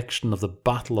depiction of the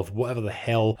Battle of whatever the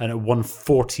hell, and it won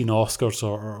 14 Oscars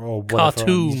or whatever.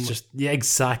 Cartoon. Yeah,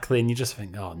 exactly. And you just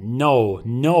think, oh, no,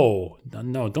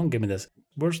 don't give me this.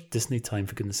 Where's Disney time,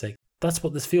 for goodness sake? That's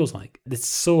what this feels like. It's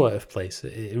so out of place.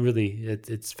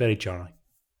 It's very jarring.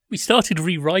 We started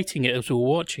rewriting it as we were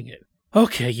watching it.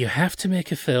 Okay, you have to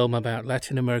make a film about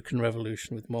Latin American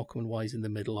Revolution with Morecambe and Wise in the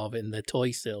middle of it and the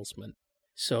toy salesman.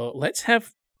 So let's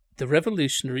have the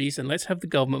revolutionaries and let's have the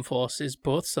government forces,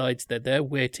 both sides, they're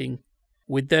waiting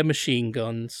with their machine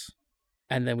guns.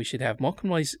 And then we should have Morecambe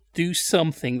and Wise do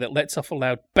something that lets off a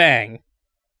loud bang.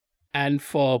 And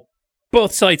for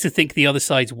both sides to think the other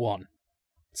side's won.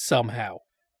 Somehow.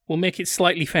 We'll make it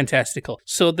slightly fantastical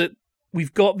so that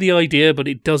we've got the idea but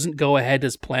it doesn't go ahead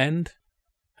as planned.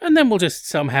 And then we'll just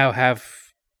somehow have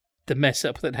the mess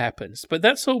up that happens. But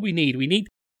that's all we need. We need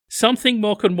something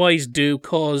Morecambe and Wise do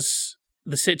cause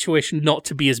the situation not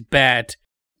to be as bad.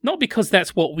 Not because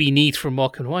that's what we need from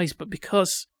Morecambe and Wise, but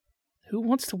because who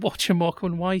wants to watch a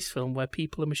Morecambe and Wise film where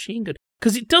people are machine gunned?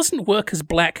 Because it doesn't work as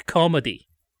black comedy.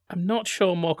 I'm not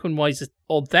sure Morecambe and Wise is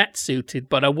all that suited,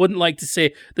 but I wouldn't like to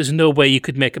say there's no way you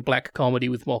could make a black comedy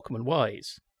with Morecambe and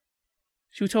Wise.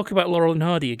 Should we talk about Laurel and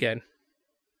Hardy again?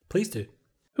 Please do.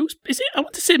 Who's is it? I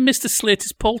want to say Mr.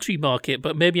 Slater's Poultry Market,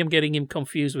 but maybe I'm getting him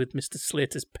confused with Mr.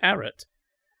 Slater's Parrot.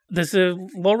 There's a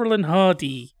Laurel and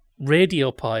Hardy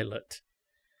radio pilot,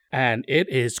 and it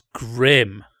is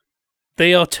grim.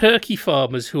 They are turkey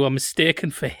farmers who are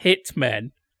mistaken for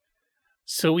hitmen.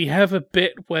 So we have a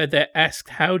bit where they're asked,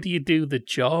 how do you do the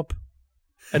job?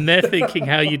 And they're thinking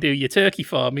how you do your turkey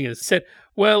farming, and said,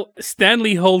 well,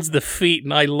 Stanley holds the feet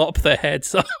and I lop their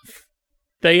heads off.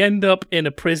 They end up in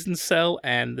a prison cell,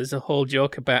 and there's a whole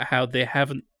joke about how they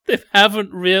haven't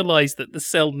realized that the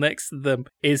cell next to them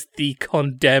is the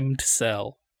condemned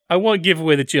cell. I won't give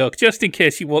away the joke, just in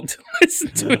case you want to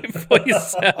listen to it for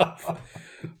yourself.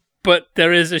 But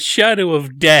there is a shadow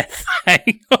of death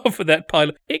hanging over that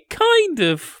pilot. It kind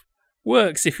of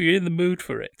works if you're in the mood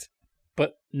for it.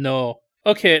 But no.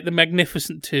 Okay, The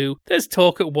Magnificent Two, there's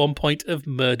talk at one point of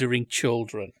murdering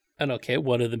children. And okay,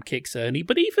 one of them kicks Ernie,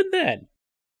 but even then...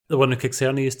 The one who kicks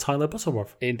Ernie is Tyler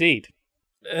Butterworth. Indeed.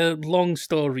 Long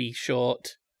story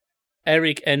short,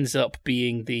 Eric ends up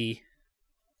being the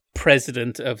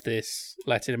president of this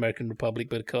Latin American Republic,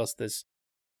 but of course there's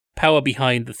power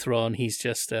behind the throne. He's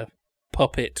just a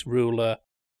puppet ruler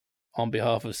on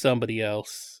behalf of somebody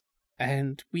else.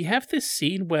 And we have this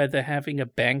scene where they're having a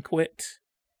banquet,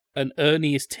 and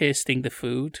Ernie is tasting the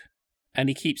food, and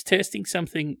he keeps tasting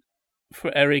something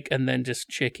for Eric and then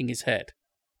just shaking his head.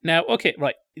 Now, okay,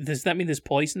 right, does that mean there's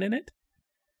poison in it?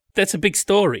 That's a big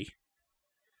story.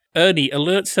 Ernie,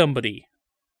 alert somebody.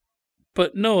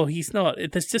 But no, he's not.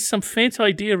 There's just some faint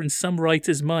idea in some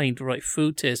writer's mind, right?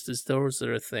 Food tasters, those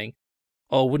are a thing.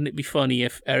 Oh, wouldn't it be funny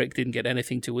if Eric didn't get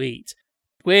anything to eat?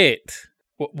 Wait,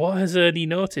 what has Ernie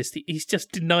noticed? He's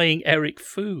just denying Eric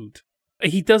food.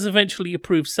 He does eventually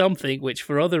approve something, which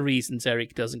for other reasons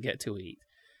Eric doesn't get to eat.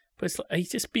 But it's like, are you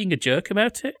just being a jerk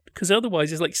about it? Because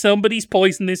otherwise it's like, somebody's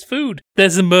poisoned this food.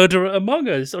 There's a murderer among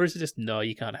us. Or is it just, no,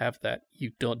 you can't have that.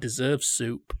 You don't deserve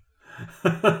soup.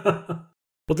 Well,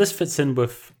 this fits in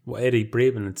with what Eddie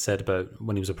Braben had said about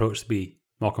when he was approached to be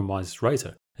Morecambe and Wise's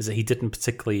writer, is that he didn't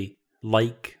particularly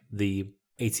like the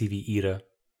ATV era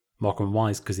Morecambe and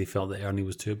Wise because he felt that Ernie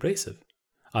was too abrasive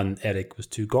and Eric was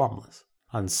too gormless.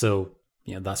 And so,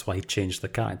 that's why he changed the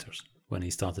characters when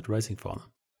he started writing for them.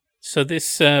 So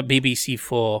this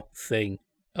BBC4 thing,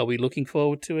 are we looking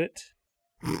forward to it?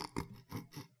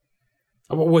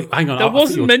 Oh, wait, hang on. That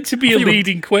wasn't meant to be a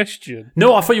leading question.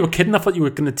 No, I thought you were kidding. I thought you were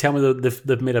going to tell me that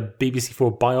they've made a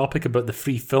BBC4 biopic about the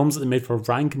 3 films that they made for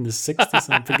Rank in the 60s.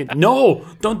 And I'm thinking, no,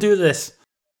 don't do this.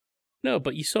 No,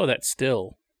 but you saw that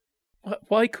still.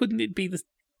 Why couldn't it be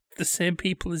the same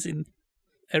people as in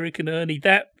Eric and Ernie?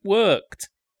 That worked.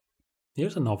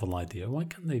 Here's a novel idea. Why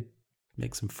can't they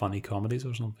make some funny comedies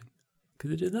or something?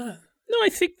 Could they do that? No, I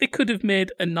think they could have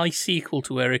made a nice sequel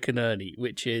to Eric and Ernie,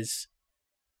 which is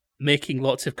making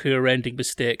lots of career-ending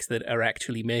mistakes that are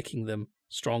actually making them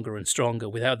stronger and stronger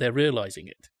without their realising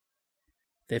it.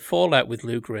 They fall out with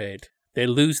Lou Grade. They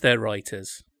lose their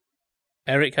writers.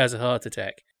 Eric has a heart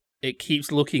attack. It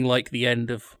keeps looking like the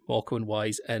end of Morecambe and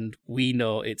Wise, and we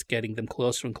know it's getting them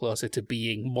closer and closer to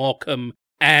being Morecambe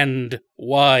and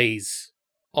Wise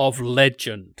of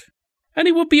legend. And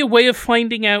it would be a way of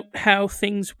finding out how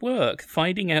things work,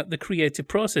 finding out the creative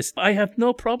process. I have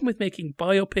no problem with making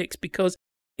biopics because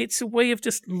it's a way of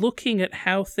just looking at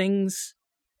how things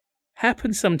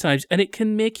happen sometimes, and it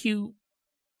can make you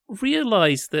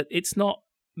realize that it's not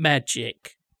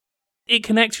magic. It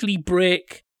can actually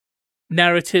break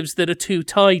narratives that are too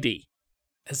tidy.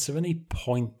 Is there any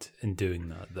point in doing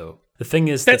that, though? The thing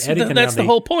is that's that that's the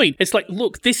whole point. It's like,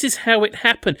 look, this is how it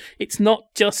happened. It's not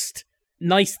just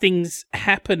nice things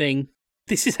happening.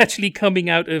 This is actually coming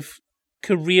out of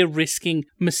career-risking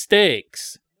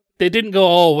mistakes. They didn't go,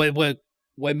 oh,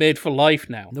 we're made for life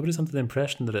now. Nobody's under the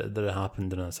impression that it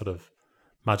happened in a sort of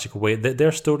magical way.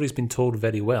 Their story's been told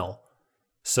very well.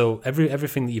 So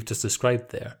everything that you've just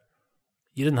described there,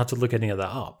 you didn't have to look any of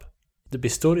that up. There'd be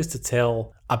stories to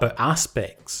tell about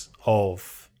aspects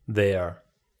of their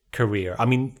career. I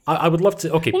mean, I would love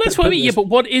to... Okay, well, that's what I mean. Yeah, but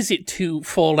what is it to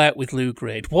fall out with Lou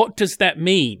Grade? What does that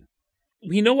mean?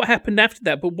 We know what happened after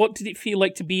that, but what did it feel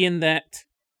like to be in that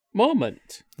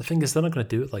moment? The thing is, they're not going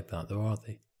to do it like that, though, are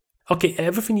they? Okay,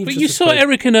 everything you've But just you described... saw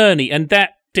Eric and Ernie, and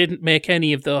that didn't make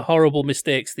any of the horrible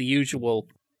mistakes the usual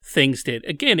things did.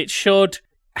 Again, it showed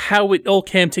how it all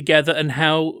came together and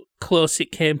how close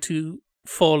it came to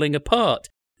falling apart.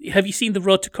 Have you seen The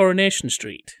Road to Coronation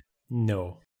Street?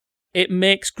 No. It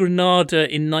makes Granada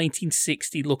in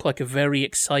 1960 look like a very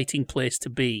exciting place to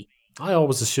be. I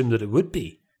always assumed that it would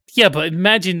be. Yeah, but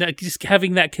imagine that, just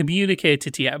having that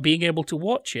communicated to you, being able to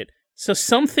watch it. So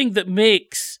something that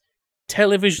makes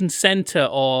Television Centre,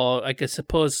 or I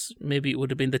suppose maybe it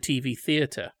would have been the TV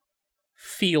Theatre,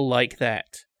 feel like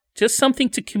that. Just something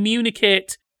to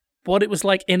communicate what it was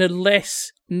like in a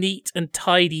less neat and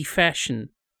tidy fashion.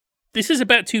 This is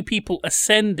about two people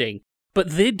ascending, but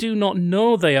they do not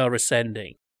know they are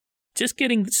ascending. Just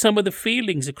getting some of the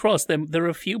feelings across them. There are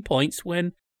a few points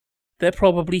when they're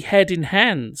probably head in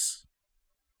hands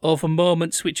over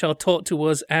moments which are taught to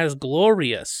us as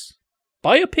glorious.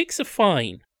 Biopics are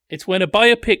fine. It's when a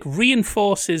biopic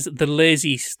reinforces the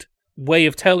laziest way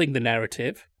of telling the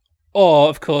narrative, or,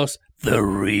 of course, the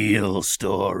real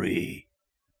story.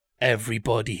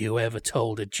 Everybody who ever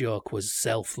told a joke was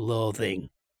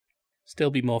self-loathing. Still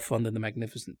be more fun than The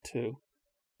Magnificent 2.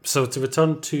 So to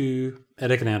return to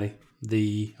Eric and Ernie,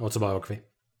 the autobiography,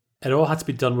 it all had to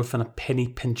be done within a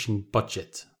penny-pinching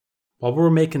budget. While we were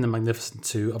making The Magnificent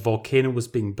 2, a volcano was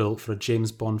being built for a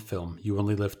James Bond film, You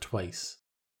Only Live Twice.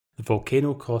 The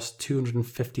volcano cost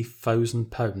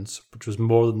 £250,000, which was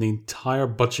more than the entire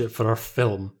budget for our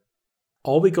film.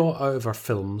 All we got out of our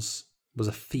films was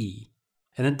a fee.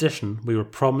 In addition, we were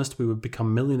promised we would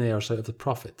become millionaires out of the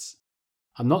profits.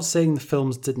 I'm not saying the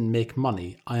films didn't make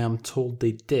money, I am told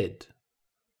they did,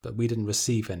 but we didn't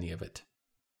receive any of it.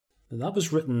 And that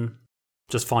was written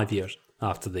just 5 years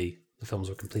after the films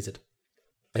were completed.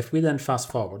 If we then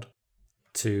fast forward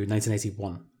to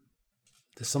 1981,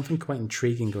 there's something quite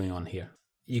intriguing going on here.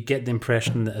 You get the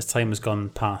impression that as time has gone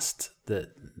past,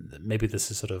 that maybe this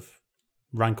is sort of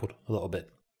rankled a little bit.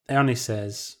 Ernie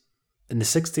says, in the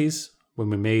 60s, when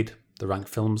we made the Rank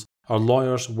films, our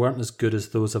lawyers weren't as good as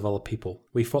those of other people.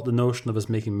 We thought the notion of us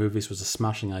making movies was a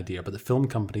smashing idea, but the film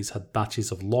companies had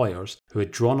batches of lawyers who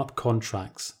had drawn up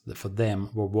contracts that for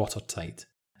them were watertight.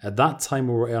 At that time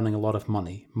we were earning a lot of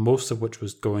money, most of which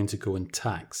was going to go in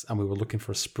tax, and we were looking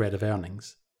for a spread of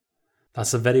earnings.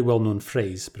 That's a very well-known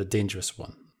phrase, but a dangerous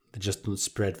one. They just don't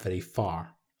spread very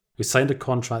far. We signed a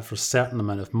contract for a certain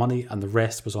amount of money, and the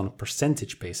rest was on a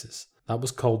percentage basis. That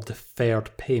was called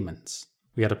deferred payments.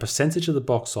 We had a percentage of the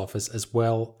box office as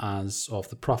well as of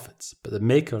the profits, but the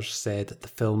makers said that the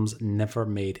films never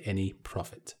made any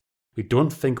profit. We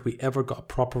don't think we ever got a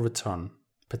proper return,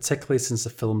 particularly since the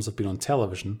films have been on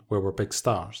television where we're big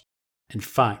stars. In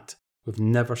fact, we've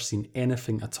never seen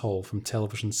anything at all from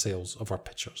television sales of our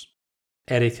pictures.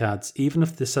 Eric adds, even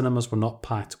if the cinemas were not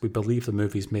packed, we believe the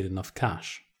movies made enough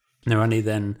cash. Now, Ernie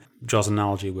then draws an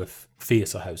analogy with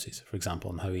theatre houses, for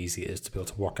example, and how easy it is to be able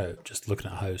to work out just looking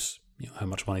at a house, how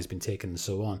much money's been taken and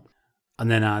so on. And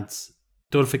then adds,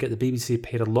 don't forget the BBC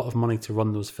paid a lot of money to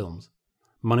run those films.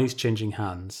 Money's changing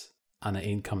hands, and it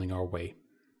ain't coming our way.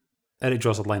 Eric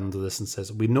draws a line under this and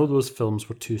says, we know those films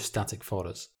were too static for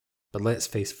us, but let's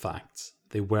face facts,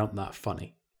 they weren't that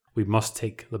funny. We must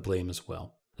take the blame as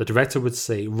well. The director would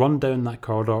say, run down that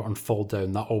corridor and fall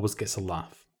down, that always gets a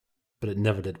laugh. but it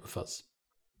never did with us.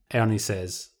 Ernie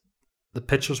says, "The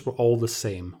pictures were all the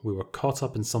same. We were caught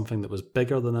up in something that was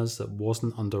bigger than us that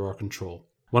wasn't under our control.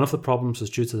 One of the problems was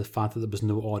due to the fact that there was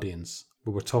no audience.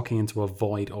 We were talking into a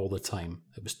void all the time.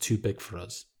 It was too big for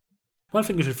us." One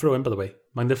thing we should throw in, by the way,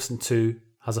 Magnificent 2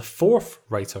 has a fourth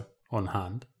writer on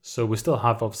hand. So we still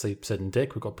have, obviously, Sid and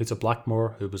Dick. We've got Peter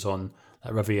Blackmore, who was on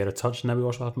Riviera Touch, and now we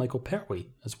also have Michael Pertwee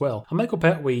as well. And Michael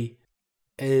Pertwee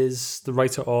is the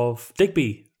writer of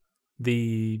Digby,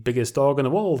 the biggest dog in the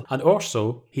world. And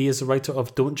also, he is the writer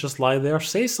of Don't Just Lie There,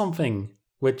 Say Something,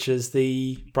 which is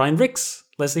the Brian Ricks,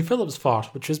 Leslie Phillips part,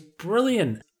 which is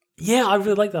brilliant. Yeah, I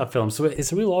really like that film. So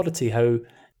it's a real oddity how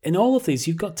in all of these,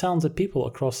 you've got talented people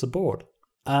across the board.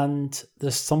 And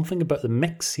there's something about the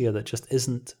mix here that just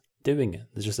isn't doing it.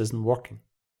 It just isn't working.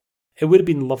 It would have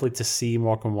been lovely to see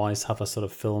Morecambe and Wise have a sort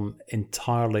of film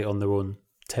entirely on their own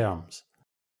terms.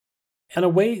 In a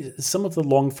way, some of the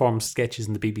long-form sketches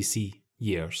in the BBC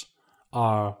years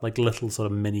are like little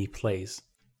sort of mini plays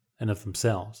in of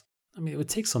themselves. I mean, it would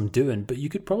take some doing, but you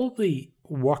could probably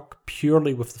work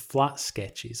purely with the flat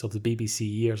sketches of the BBC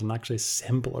years and actually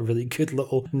assemble a really good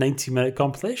little 90-minute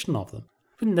compilation of them.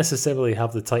 Wouldn't necessarily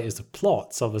have the tightest of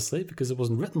plots, obviously, because it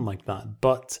wasn't written like that,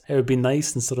 but it would be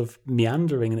nice and sort of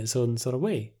meandering in its own sort of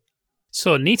way.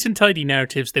 So, neat and tidy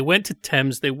narratives. They went to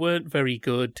Thames, they weren't very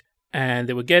good, and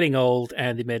they were getting old,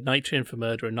 and they made Night Train for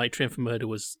Murder, and Night Train for Murder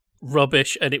was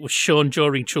rubbish, and it was shown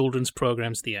during children's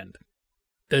programmes at the end.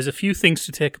 There's a few things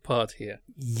to take apart here.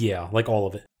 Yeah, like all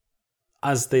of it.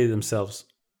 As they themselves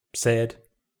said,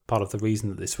 part of the reason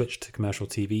that they switched to commercial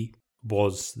TV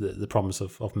was the promise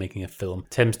of making a film.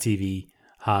 Thames TV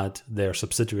had their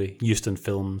subsidiary, Euston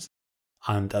Films,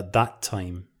 and at that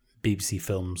time, BBC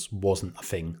Films wasn't a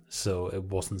thing, so it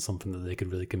wasn't something that they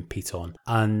could really compete on.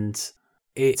 And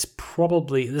it's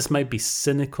probably, this might be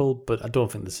cynical, but I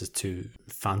don't think this is too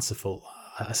fanciful.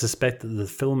 I suspect that the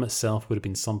film itself would have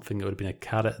been something that would have been a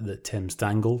carrot that Thames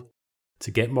dangled to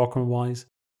get Morecambe and Wise,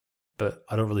 but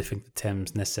I don't really think that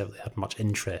Thames necessarily had much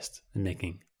interest in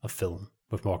making a film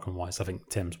with Morecambe and Wise. I think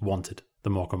Thames wanted the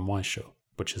Morecambe and Wise show,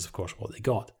 which is of course what they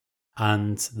got.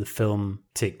 And the film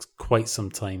takes quite some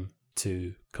time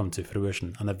to come to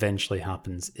fruition and eventually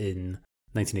happens in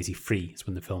 1983 is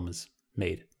when the film is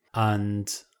made.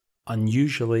 And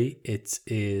unusually it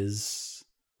is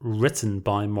written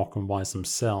by Morecambe and Wise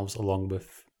themselves along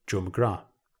with Joe McGrath,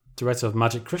 director of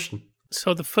Magic Christian.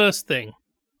 So the first thing,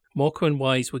 Morecambe and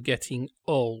Wise were getting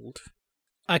old.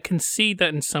 I can see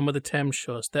that in some of the Thames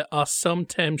shows. There are some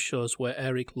Thames shows where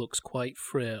Eric looks quite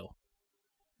frail.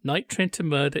 Night Train to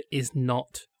Murder is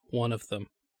not one of them.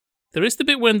 There is the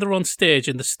bit when they're on stage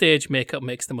and the stage makeup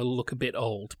makes them look a bit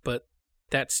old, but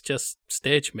that's just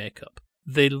stage makeup.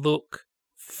 They look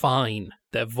fine.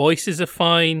 Their voices are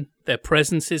fine. Their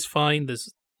presence is fine.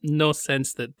 There's no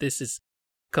sense that this is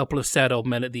a couple of sad old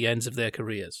men at the ends of their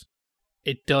careers.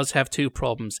 It does have two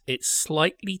problems. It's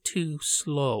slightly too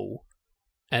slow,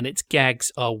 and its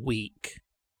gags are weak.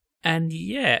 And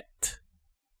yet,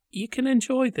 you can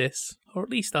enjoy this, or at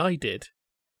least I did.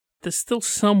 There's still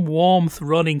some warmth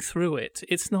running through it.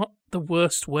 It's not the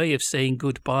worst way of saying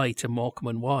goodbye to Morecambe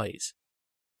and Wise.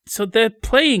 So they're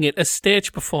playing it as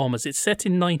stage performers. It's set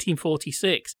in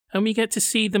 1946, and we get to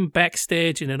see them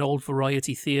backstage in an old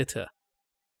variety theatre.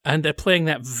 And they're playing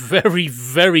that very,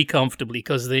 very comfortably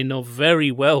because they know very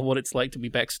well what it's like to be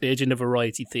backstage in a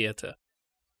variety theatre.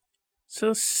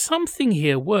 So something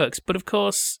here works, but of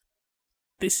course,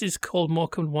 this is called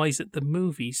Morecambe and Wise at the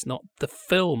movies, not the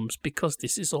films, because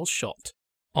this is all shot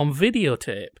on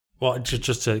videotape. Well,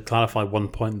 just to clarify one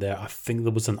point there, I think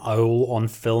there was an owl on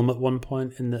film at one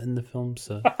point in the film,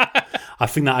 so I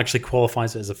think that actually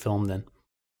qualifies it as a film then.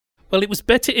 Well, it was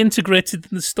better integrated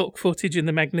than the stock footage in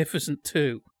The Magnificent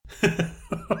 2. I'm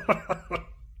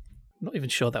not even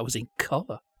sure that was in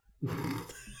colour.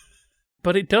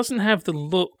 But it doesn't have the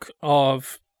look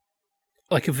of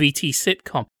like a VT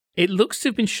sitcom. It looks to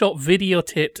have been shot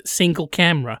videotaped single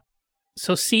camera.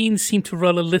 So scenes seem to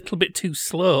run a little bit too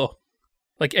slow.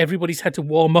 Like everybody's had to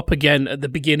warm up again at the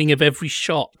beginning of every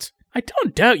shot. I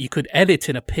don't doubt you could edit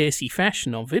in a pacey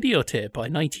fashion on videotape by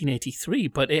 1983,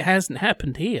 but it hasn't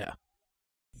happened here.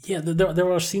 Yeah,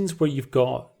 there are scenes where you've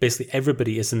got basically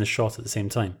everybody is in the shot at the same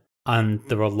time. And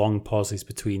there are long pauses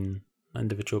between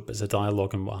individual bits of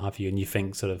dialogue and what have you. And you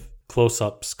think sort of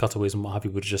close-ups, cutaways and what have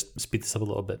you would just speed this up a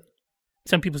little bit.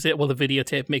 Some people say, well, the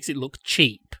videotape makes it look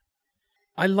cheap.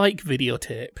 I like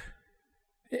videotape.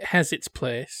 It has its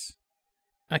place.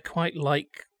 I quite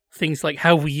like things like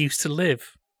How We Used to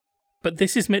Live. But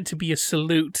this is meant to be a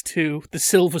salute to the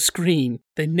silver screen.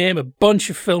 They name a bunch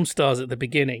of film stars at the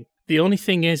beginning. The only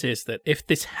thing is that if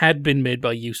this had been made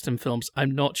by Euston Films,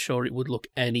 I'm not sure it would look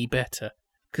any better.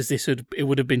 Because it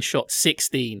would have been shot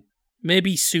 16.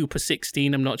 Maybe Super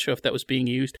 16, I'm not sure if that was being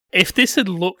used. If this had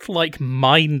looked like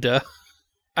Minder,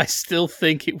 I still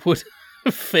think it would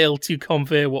have failed to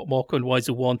convey what Morecambe and Wise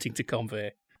are wanting to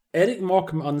convey. Eric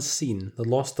Morecambe Unseen, The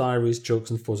Lost Diaries,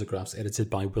 Jokes and Photographs, edited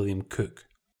by William Cook,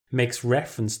 makes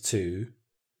reference to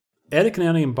Eric and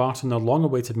Ernie embarked on a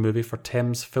long-awaited movie for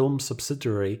Thames film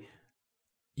subsidiary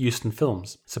Euston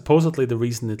Films, supposedly the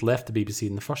reason they'd left the BBC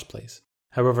in the first place.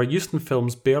 However, Euston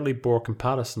Films barely bore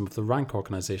comparison with the Rank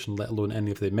organisation, let alone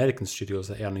any of the American studios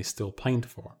that Ernie still pined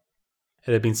for.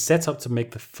 It had been set up to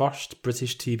make the first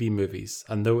British TV movies,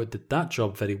 and though it did that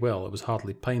job very well, it was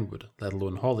hardly Pinewood, let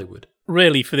alone Hollywood.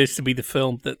 Really, for this to be the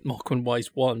film that Morecambe and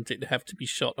Wise want, it'd have to be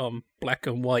shot on black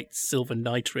and white silver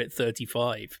nitrate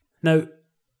 35. Now,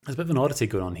 there's a bit of an oddity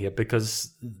going on here,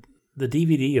 because the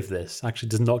DVD of this actually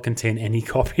does not contain any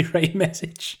copyright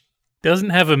message. Doesn't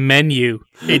have a menu.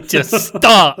 It just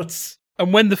starts.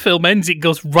 And when the film ends, it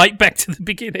goes right back to the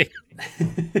beginning.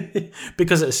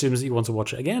 Because it assumes that you want to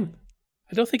watch it again.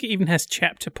 I don't think it even has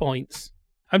chapter points.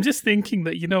 I'm just thinking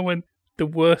that, when the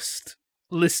worst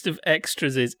list of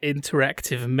extras is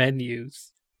interactive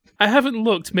menus. I haven't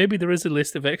looked. Maybe there is a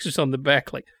list of extras on the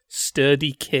back, like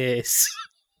sturdy case,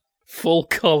 full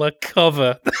color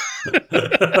cover.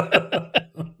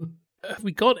 Have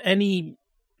we got any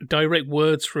direct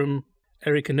words from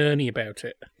Eric and Ernie about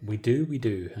it? We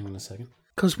do. Hang on a second.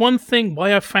 Because one thing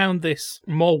why I found this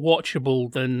more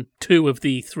watchable than 2 of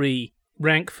the 3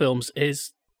 Rank films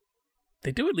is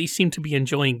they do at least seem to be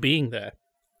enjoying being there.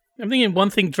 I'm thinking one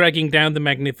thing dragging down the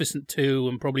Magnificent 2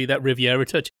 and probably that Riviera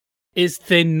touch is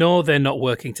they know they're not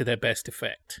working to their best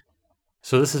effect.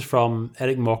 So this is from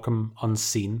Eric Morecambe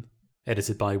Unseen,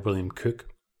 edited by William Cook.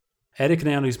 Eric and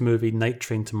Ernie's movie Night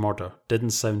Train to Murder didn't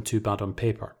sound too bad on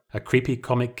paper, a creepy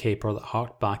comic caper that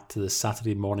harked back to the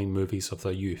Saturday morning movies of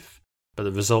their youth, but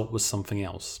the result was something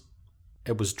else.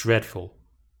 It was dreadful,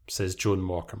 says Joan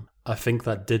Morecambe. I think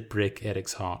that did break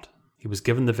Eric's heart. He was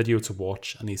given the video to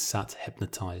watch and he sat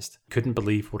hypnotised. Couldn't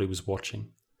believe what he was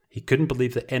watching. He couldn't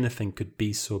believe that anything could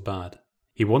be so bad.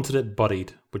 He wanted it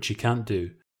buried, which he can't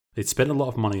do. They'd spent a lot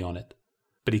of money on it,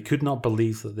 but he could not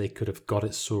believe that they could have got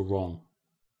it so wrong.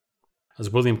 As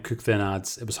William Cook then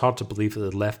adds, it was hard to believe that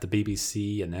they'd left the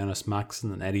BBC and Ernest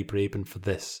Maxon and Eddie Braben for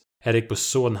this. Eric was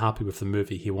so unhappy with the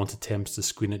movie he wanted Thames to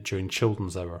screen it during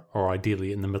children's hour, or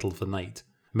ideally in the middle of the night.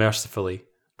 Mercifully,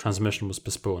 transmission was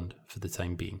postponed for the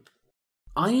time being.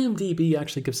 IMDb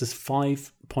actually gives this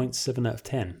 5.7 out of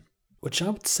 10, which I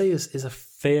would say is a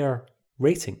fair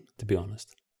rating, to be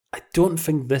honest. I don't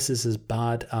think this is as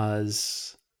bad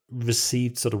as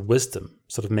Received Sort of Wisdom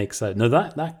sort of makes out. Now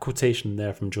that quotation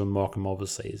there from Joan Morecambe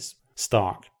obviously is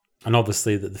stark, and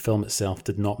obviously that the film itself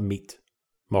did not meet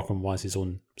Morecambe Wise's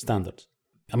own standards.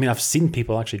 I mean, I've seen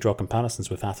people actually draw comparisons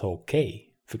with Atoll K,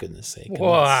 for goodness sake.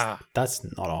 Wow. That's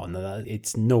not on.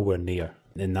 It's nowhere near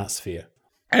in that sphere.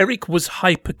 Eric was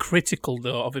hypercritical,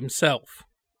 though, of himself.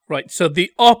 Right, so the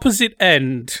opposite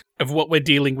end of what we're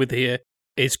dealing with here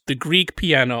is the Grieg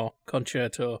Piano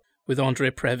Concerto with Andre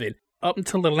Previn. Up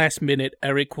until the last minute,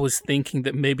 Eric was thinking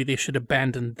that maybe they should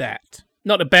abandon that.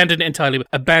 Not abandon it entirely, but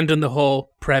abandon the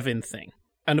whole Previn thing.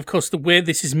 And of course, the way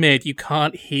this is made, you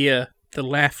can't hear the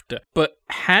laughter. But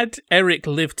had Eric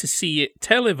lived to see it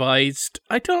televised,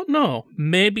 I don't know.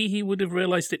 Maybe he would have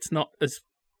realised it's not as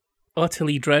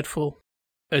utterly dreadful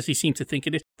as he seemed to think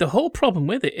it is. The whole problem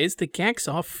with it is the gags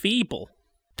are feeble.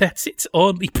 That's its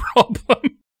only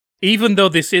problem. Even though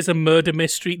this is a murder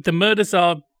mystery, the murders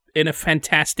are in a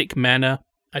fantastic manner.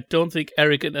 I don't think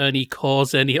Eric and Ernie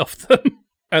cause any of them.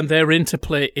 And their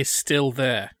interplay is still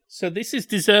there. So this is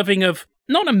deserving of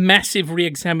not a massive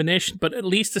re-examination, but at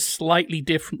least a slightly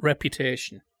different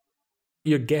reputation.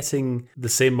 You're getting the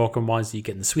same Morecambe Wise that you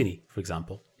get in the Sweeney, for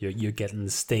example. You're getting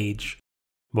the stage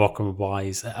Morecambe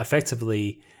Wise.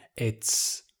 Effectively,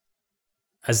 it's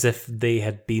as if they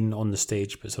had been on the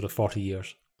stage, but sort of 40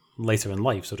 years later in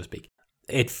life, so to speak.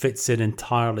 It fits in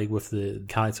entirely with the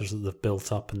characters that they've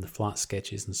built up in the flat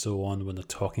sketches and so on, when they're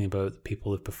talking about the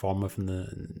people they've performed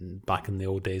with back in the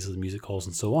old days of the music halls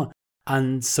and so on.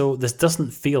 And so this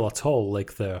doesn't feel at all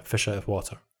like they're fish out of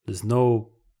water. There's no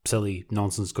silly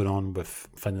nonsense going on with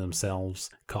finding themselves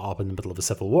caught up in the middle of a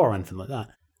civil war or anything like that.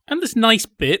 And there's nice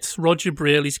bits, Roger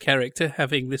Braley's character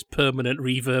having this permanent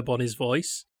reverb on his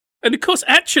voice. And of course,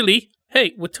 actually,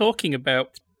 hey, we're talking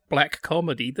about black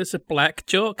comedy. There's a black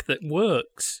joke that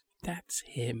works. That's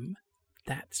him.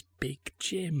 That's Big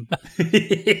Jim.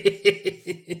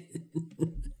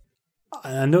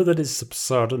 I know that it's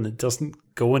absurd and it doesn't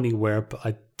go anywhere, but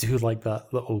I do like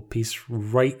that little piece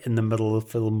right in the middle of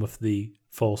the film with the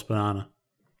false banana.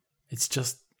 It's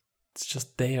just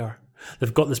there.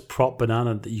 They've got this prop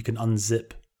banana that you can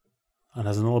unzip and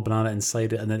has another banana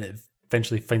inside it, and then it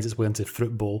eventually finds its way into a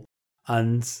fruit bowl.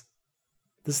 And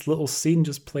this little scene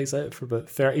just plays out for about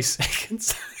 30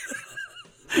 seconds.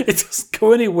 It doesn't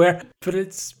go anywhere, but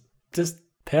it's just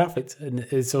perfect in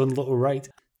its own little right.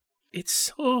 It's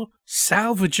so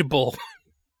salvageable.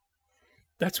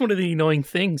 That's one of the annoying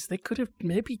things. They could have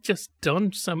maybe just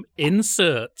done some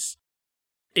inserts.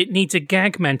 It needs a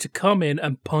gag man to come in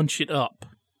and punch it up.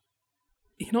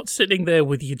 You're not sitting there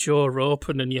with your jaw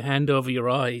open and your hand over your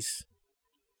eyes.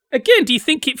 Again, do you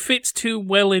think it fits too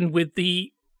well in with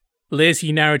the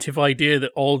lazy narrative idea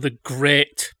that all the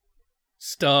great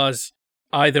stars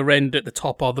either end at the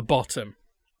top or the bottom?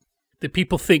 That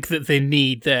people think that they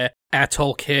need their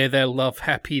Atoll Care, their Love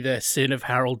Happy, their Sin of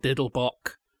Harold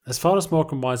Diddlebock. As far as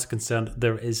Morecambe Wise are concerned,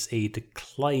 there is a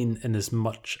decline in as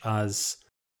much as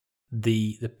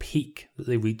the peak that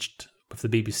they reached with the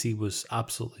BBC was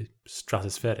absolutely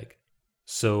stratospheric.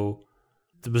 So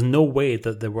there was no way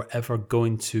that they were ever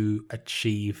going to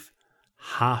achieve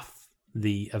half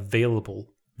the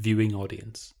available viewing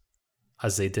audience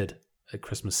as they did at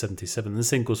Christmas 77. And the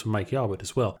same goes for Mike Yarwood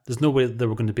as well. There's no way that they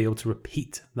were going to be able to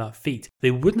repeat that feat.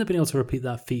 They wouldn't have been able to repeat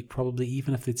that feat probably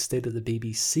even if they'd stayed at the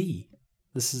BBC.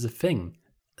 This is the thing.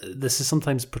 This is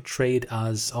sometimes portrayed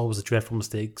as, oh, it was a dreadful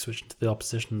mistake, switching to the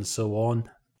opposition and so on.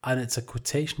 And it's a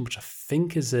quotation which I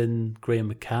think is in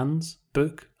Graham McCann's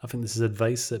book. I think this is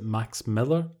advice that Max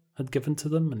Miller had given to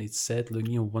them. And he'd said, look,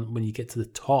 when you get to the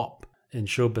top in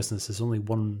show business, there's only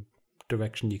one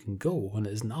direction you can go, and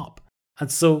it isn't up.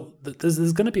 And so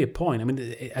there's going to be a point. I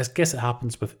mean, I guess it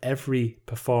happens with every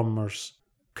performer's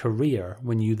career.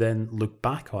 When you then look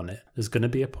back on it, there's going to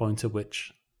be a point at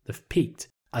which they've peaked.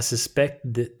 I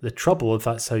suspect that the trouble, if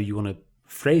that's how you want to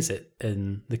phrase it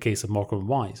in the case of Morecambe and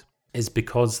Wise, is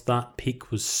because that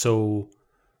peak was so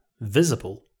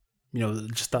visible.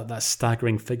 Just that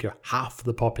staggering figure, half of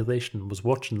the population was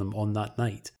watching them on that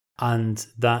night. And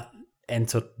that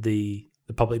entered the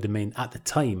public domain at the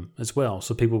time as well.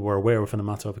 So people were aware within a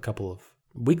matter of a couple of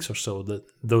weeks or so that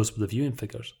those were the viewing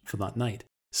figures for that night.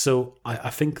 So I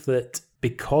think that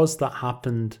because that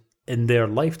happened in their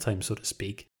lifetime, so to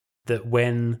speak, that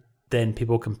when then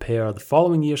people compare the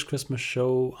following year's Christmas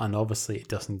show, and obviously it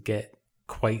doesn't get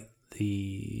quite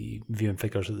the viewing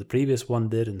figures that the previous one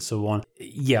did and so on,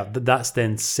 that's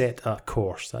then set a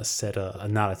course, that's set a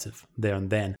narrative there and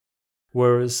then.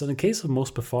 Whereas in the case of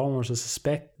most performers, I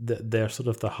suspect that they're sort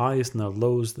of the highs and their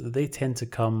lows, that they tend to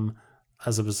come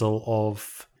as a result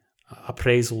of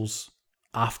appraisals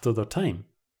after their time.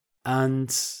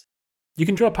 And you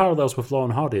can draw parallels with Laurel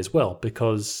and Hardy as well,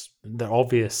 because their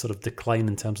obvious sort of decline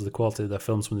in terms of the quality of their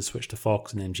films when they switched to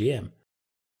Fox and MGM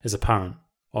is apparent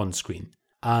on screen.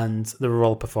 And there are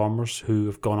all performers who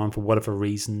have gone on for whatever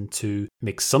reason to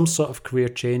make some sort of career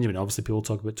change. I mean, obviously people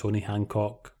talk about Tony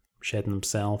Hancock shedding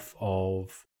himself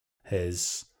of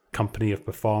his company of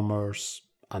performers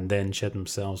and then shedding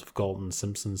themselves of Galton,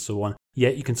 Simpson, and so on.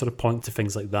 Yet you can sort of point to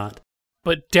things like that.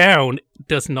 But down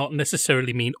does not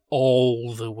necessarily mean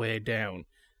all the way down.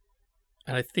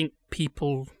 And I think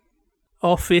people,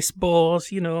 office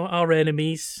bores, our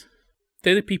enemies,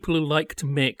 they're the people who like to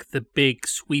make the big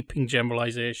sweeping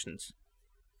generalizations.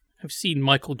 I've seen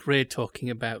Michael Gray talking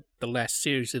about the last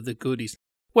series of The Goodies.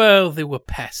 Well, they were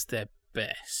past their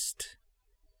best.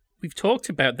 We've talked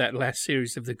about that last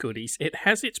series of The Goodies. It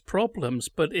has its problems,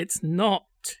 but it's not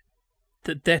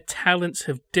that their talents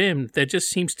have dimmed. There just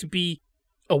seems to be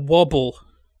a wobble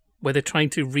where they're trying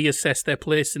to reassess their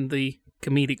place in the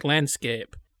comedic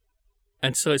landscape.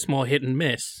 And so it's more hit and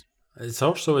miss. It's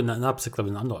also in that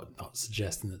particular, I'm not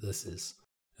suggesting that this is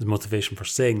his motivation for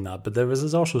saying that, but there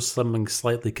is also something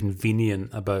slightly convenient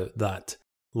about that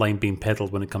line being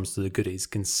peddled when it comes to The Goodies,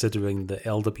 considering the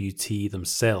LWT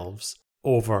themselves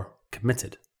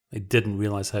over-committed. They didn't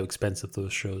realise how expensive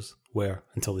those shows were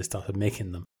until they started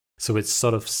making them. So it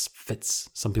sort of fits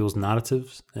some people's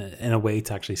narratives in a way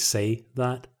to actually say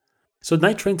that. So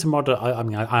Night Train to Murder,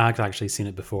 I had actually seen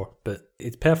it before, but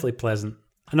it's perfectly pleasant.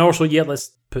 And also, let's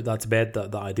put that to bed,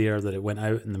 that idea that it went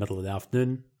out in the middle of the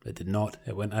afternoon. It did not.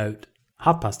 It went out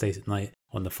 8:30 at night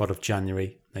on the 3rd of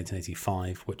January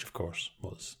 1985, which of course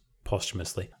was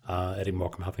posthumously, Eddie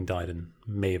Morecambe having died in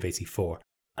May of 84.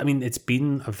 I mean, it's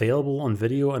been available on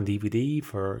video and DVD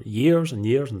for years and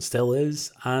years and still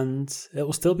is, and it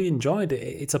will still be enjoyed.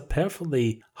 It's a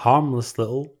perfectly harmless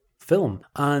little film,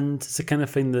 and it's the kind of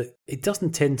thing that it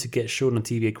doesn't tend to get shown on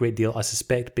TV a great deal, I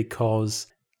suspect, because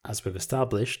as we've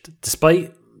established,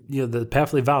 despite the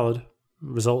perfectly valid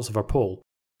results of our poll,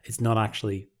 it's not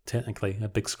actually technically a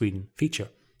big screen feature.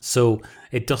 So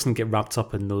it doesn't get wrapped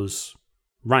up in those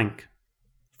rank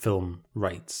film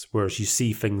rights, whereas you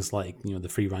see things like the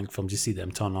free rank films, you see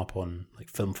them turn up on like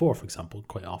Film 4, for example,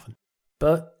 quite often.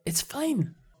 But it's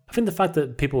fine. I think the fact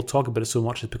that people talk about it so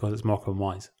much is because it's Morecambe and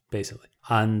Wise, basically.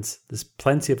 And there's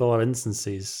plenty of other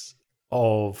instances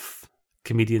of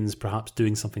comedians perhaps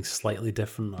doing something slightly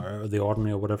different or the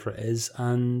ordinary or whatever it is,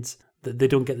 and they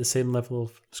don't get the same level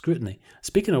of scrutiny.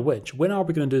 Speaking of which, when are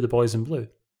we going to do The Boys in Blue?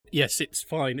 Yes, it's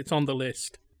fine. It's on the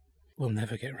list. We'll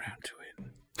never get around to it.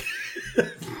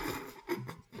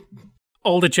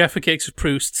 All the Jaffa Cakes of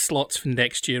Proust slots for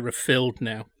next year are filled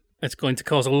now. It's going to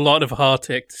cause a lot of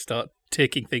heartache to start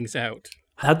taking things out.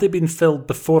 Had they been filled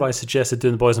before I suggested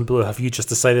doing The Boys in Blue? Have you just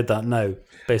decided that now?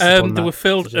 Based upon they that were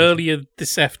filled suggestion? earlier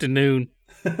this afternoon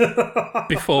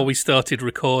before we started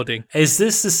recording. Is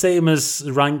this the same as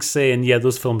Rank saying, yeah,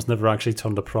 those films never actually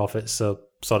turned a profit, so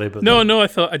sorry about that? No, I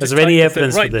thought I just Is there any typed it,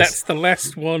 evidence right, for this? that's the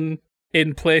last one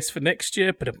in place for next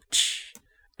year, but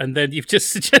and then you've just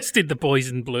suggested The Boys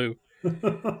in Blue.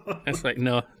 It's like,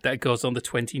 no, that goes on the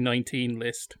 2019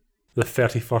 list. The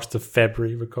 31st of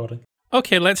February recording.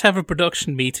 Okay, let's have a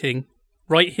production meeting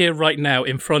right here, right now,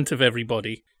 in front of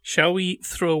everybody. Shall we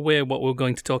throw away what we're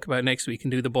going to talk about next week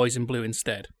and do The Boys in Blue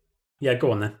instead? Yeah,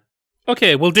 go on then.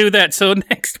 Okay, we'll do that. So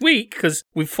next week, because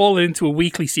we've fallen into a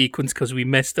weekly sequence because we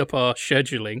messed up our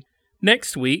scheduling,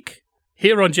 next week,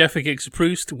 here on Jaffa Cakes of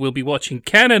Proust, we'll be watching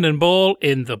Cannon and Ball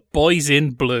in The Boys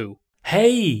in Blue.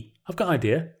 Hey, I've got an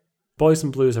idea. Boys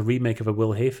in Blue is a remake of a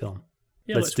Will Hay film.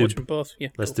 Yeah, let's watch them both. Yeah,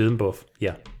 let's do them both.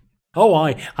 Yeah. Oh,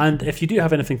 aye. And if you do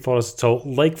have anything for us at all,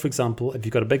 like, for example, if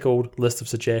you've got a big old list of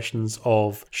suggestions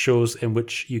of shows in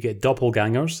which you get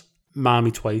doppelgangers,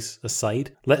 Miami Twice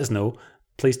aside, let us know.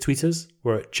 Please tweet us.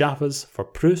 We're at Jaffas for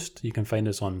Proust. You can find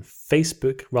us on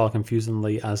Facebook, rather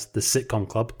confusingly, as The Sitcom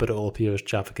Club, but it all appears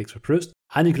Jaffa Cakes for Proust.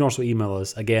 And you can also email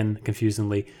us, again,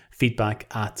 confusingly,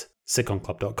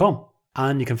 feedback@sitcomclub.com.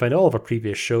 And you can find all of our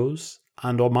previous shows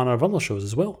and all manner of other shows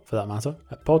as well, for that matter,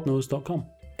 at podnose.com.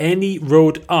 Any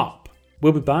Road Up.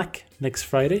 We'll be back next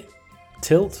Friday.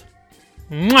 Tilt.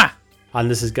 Mwah! And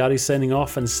this is Gary signing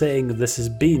off and saying this has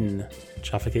been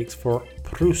Jaffa Cakes for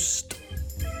Proust.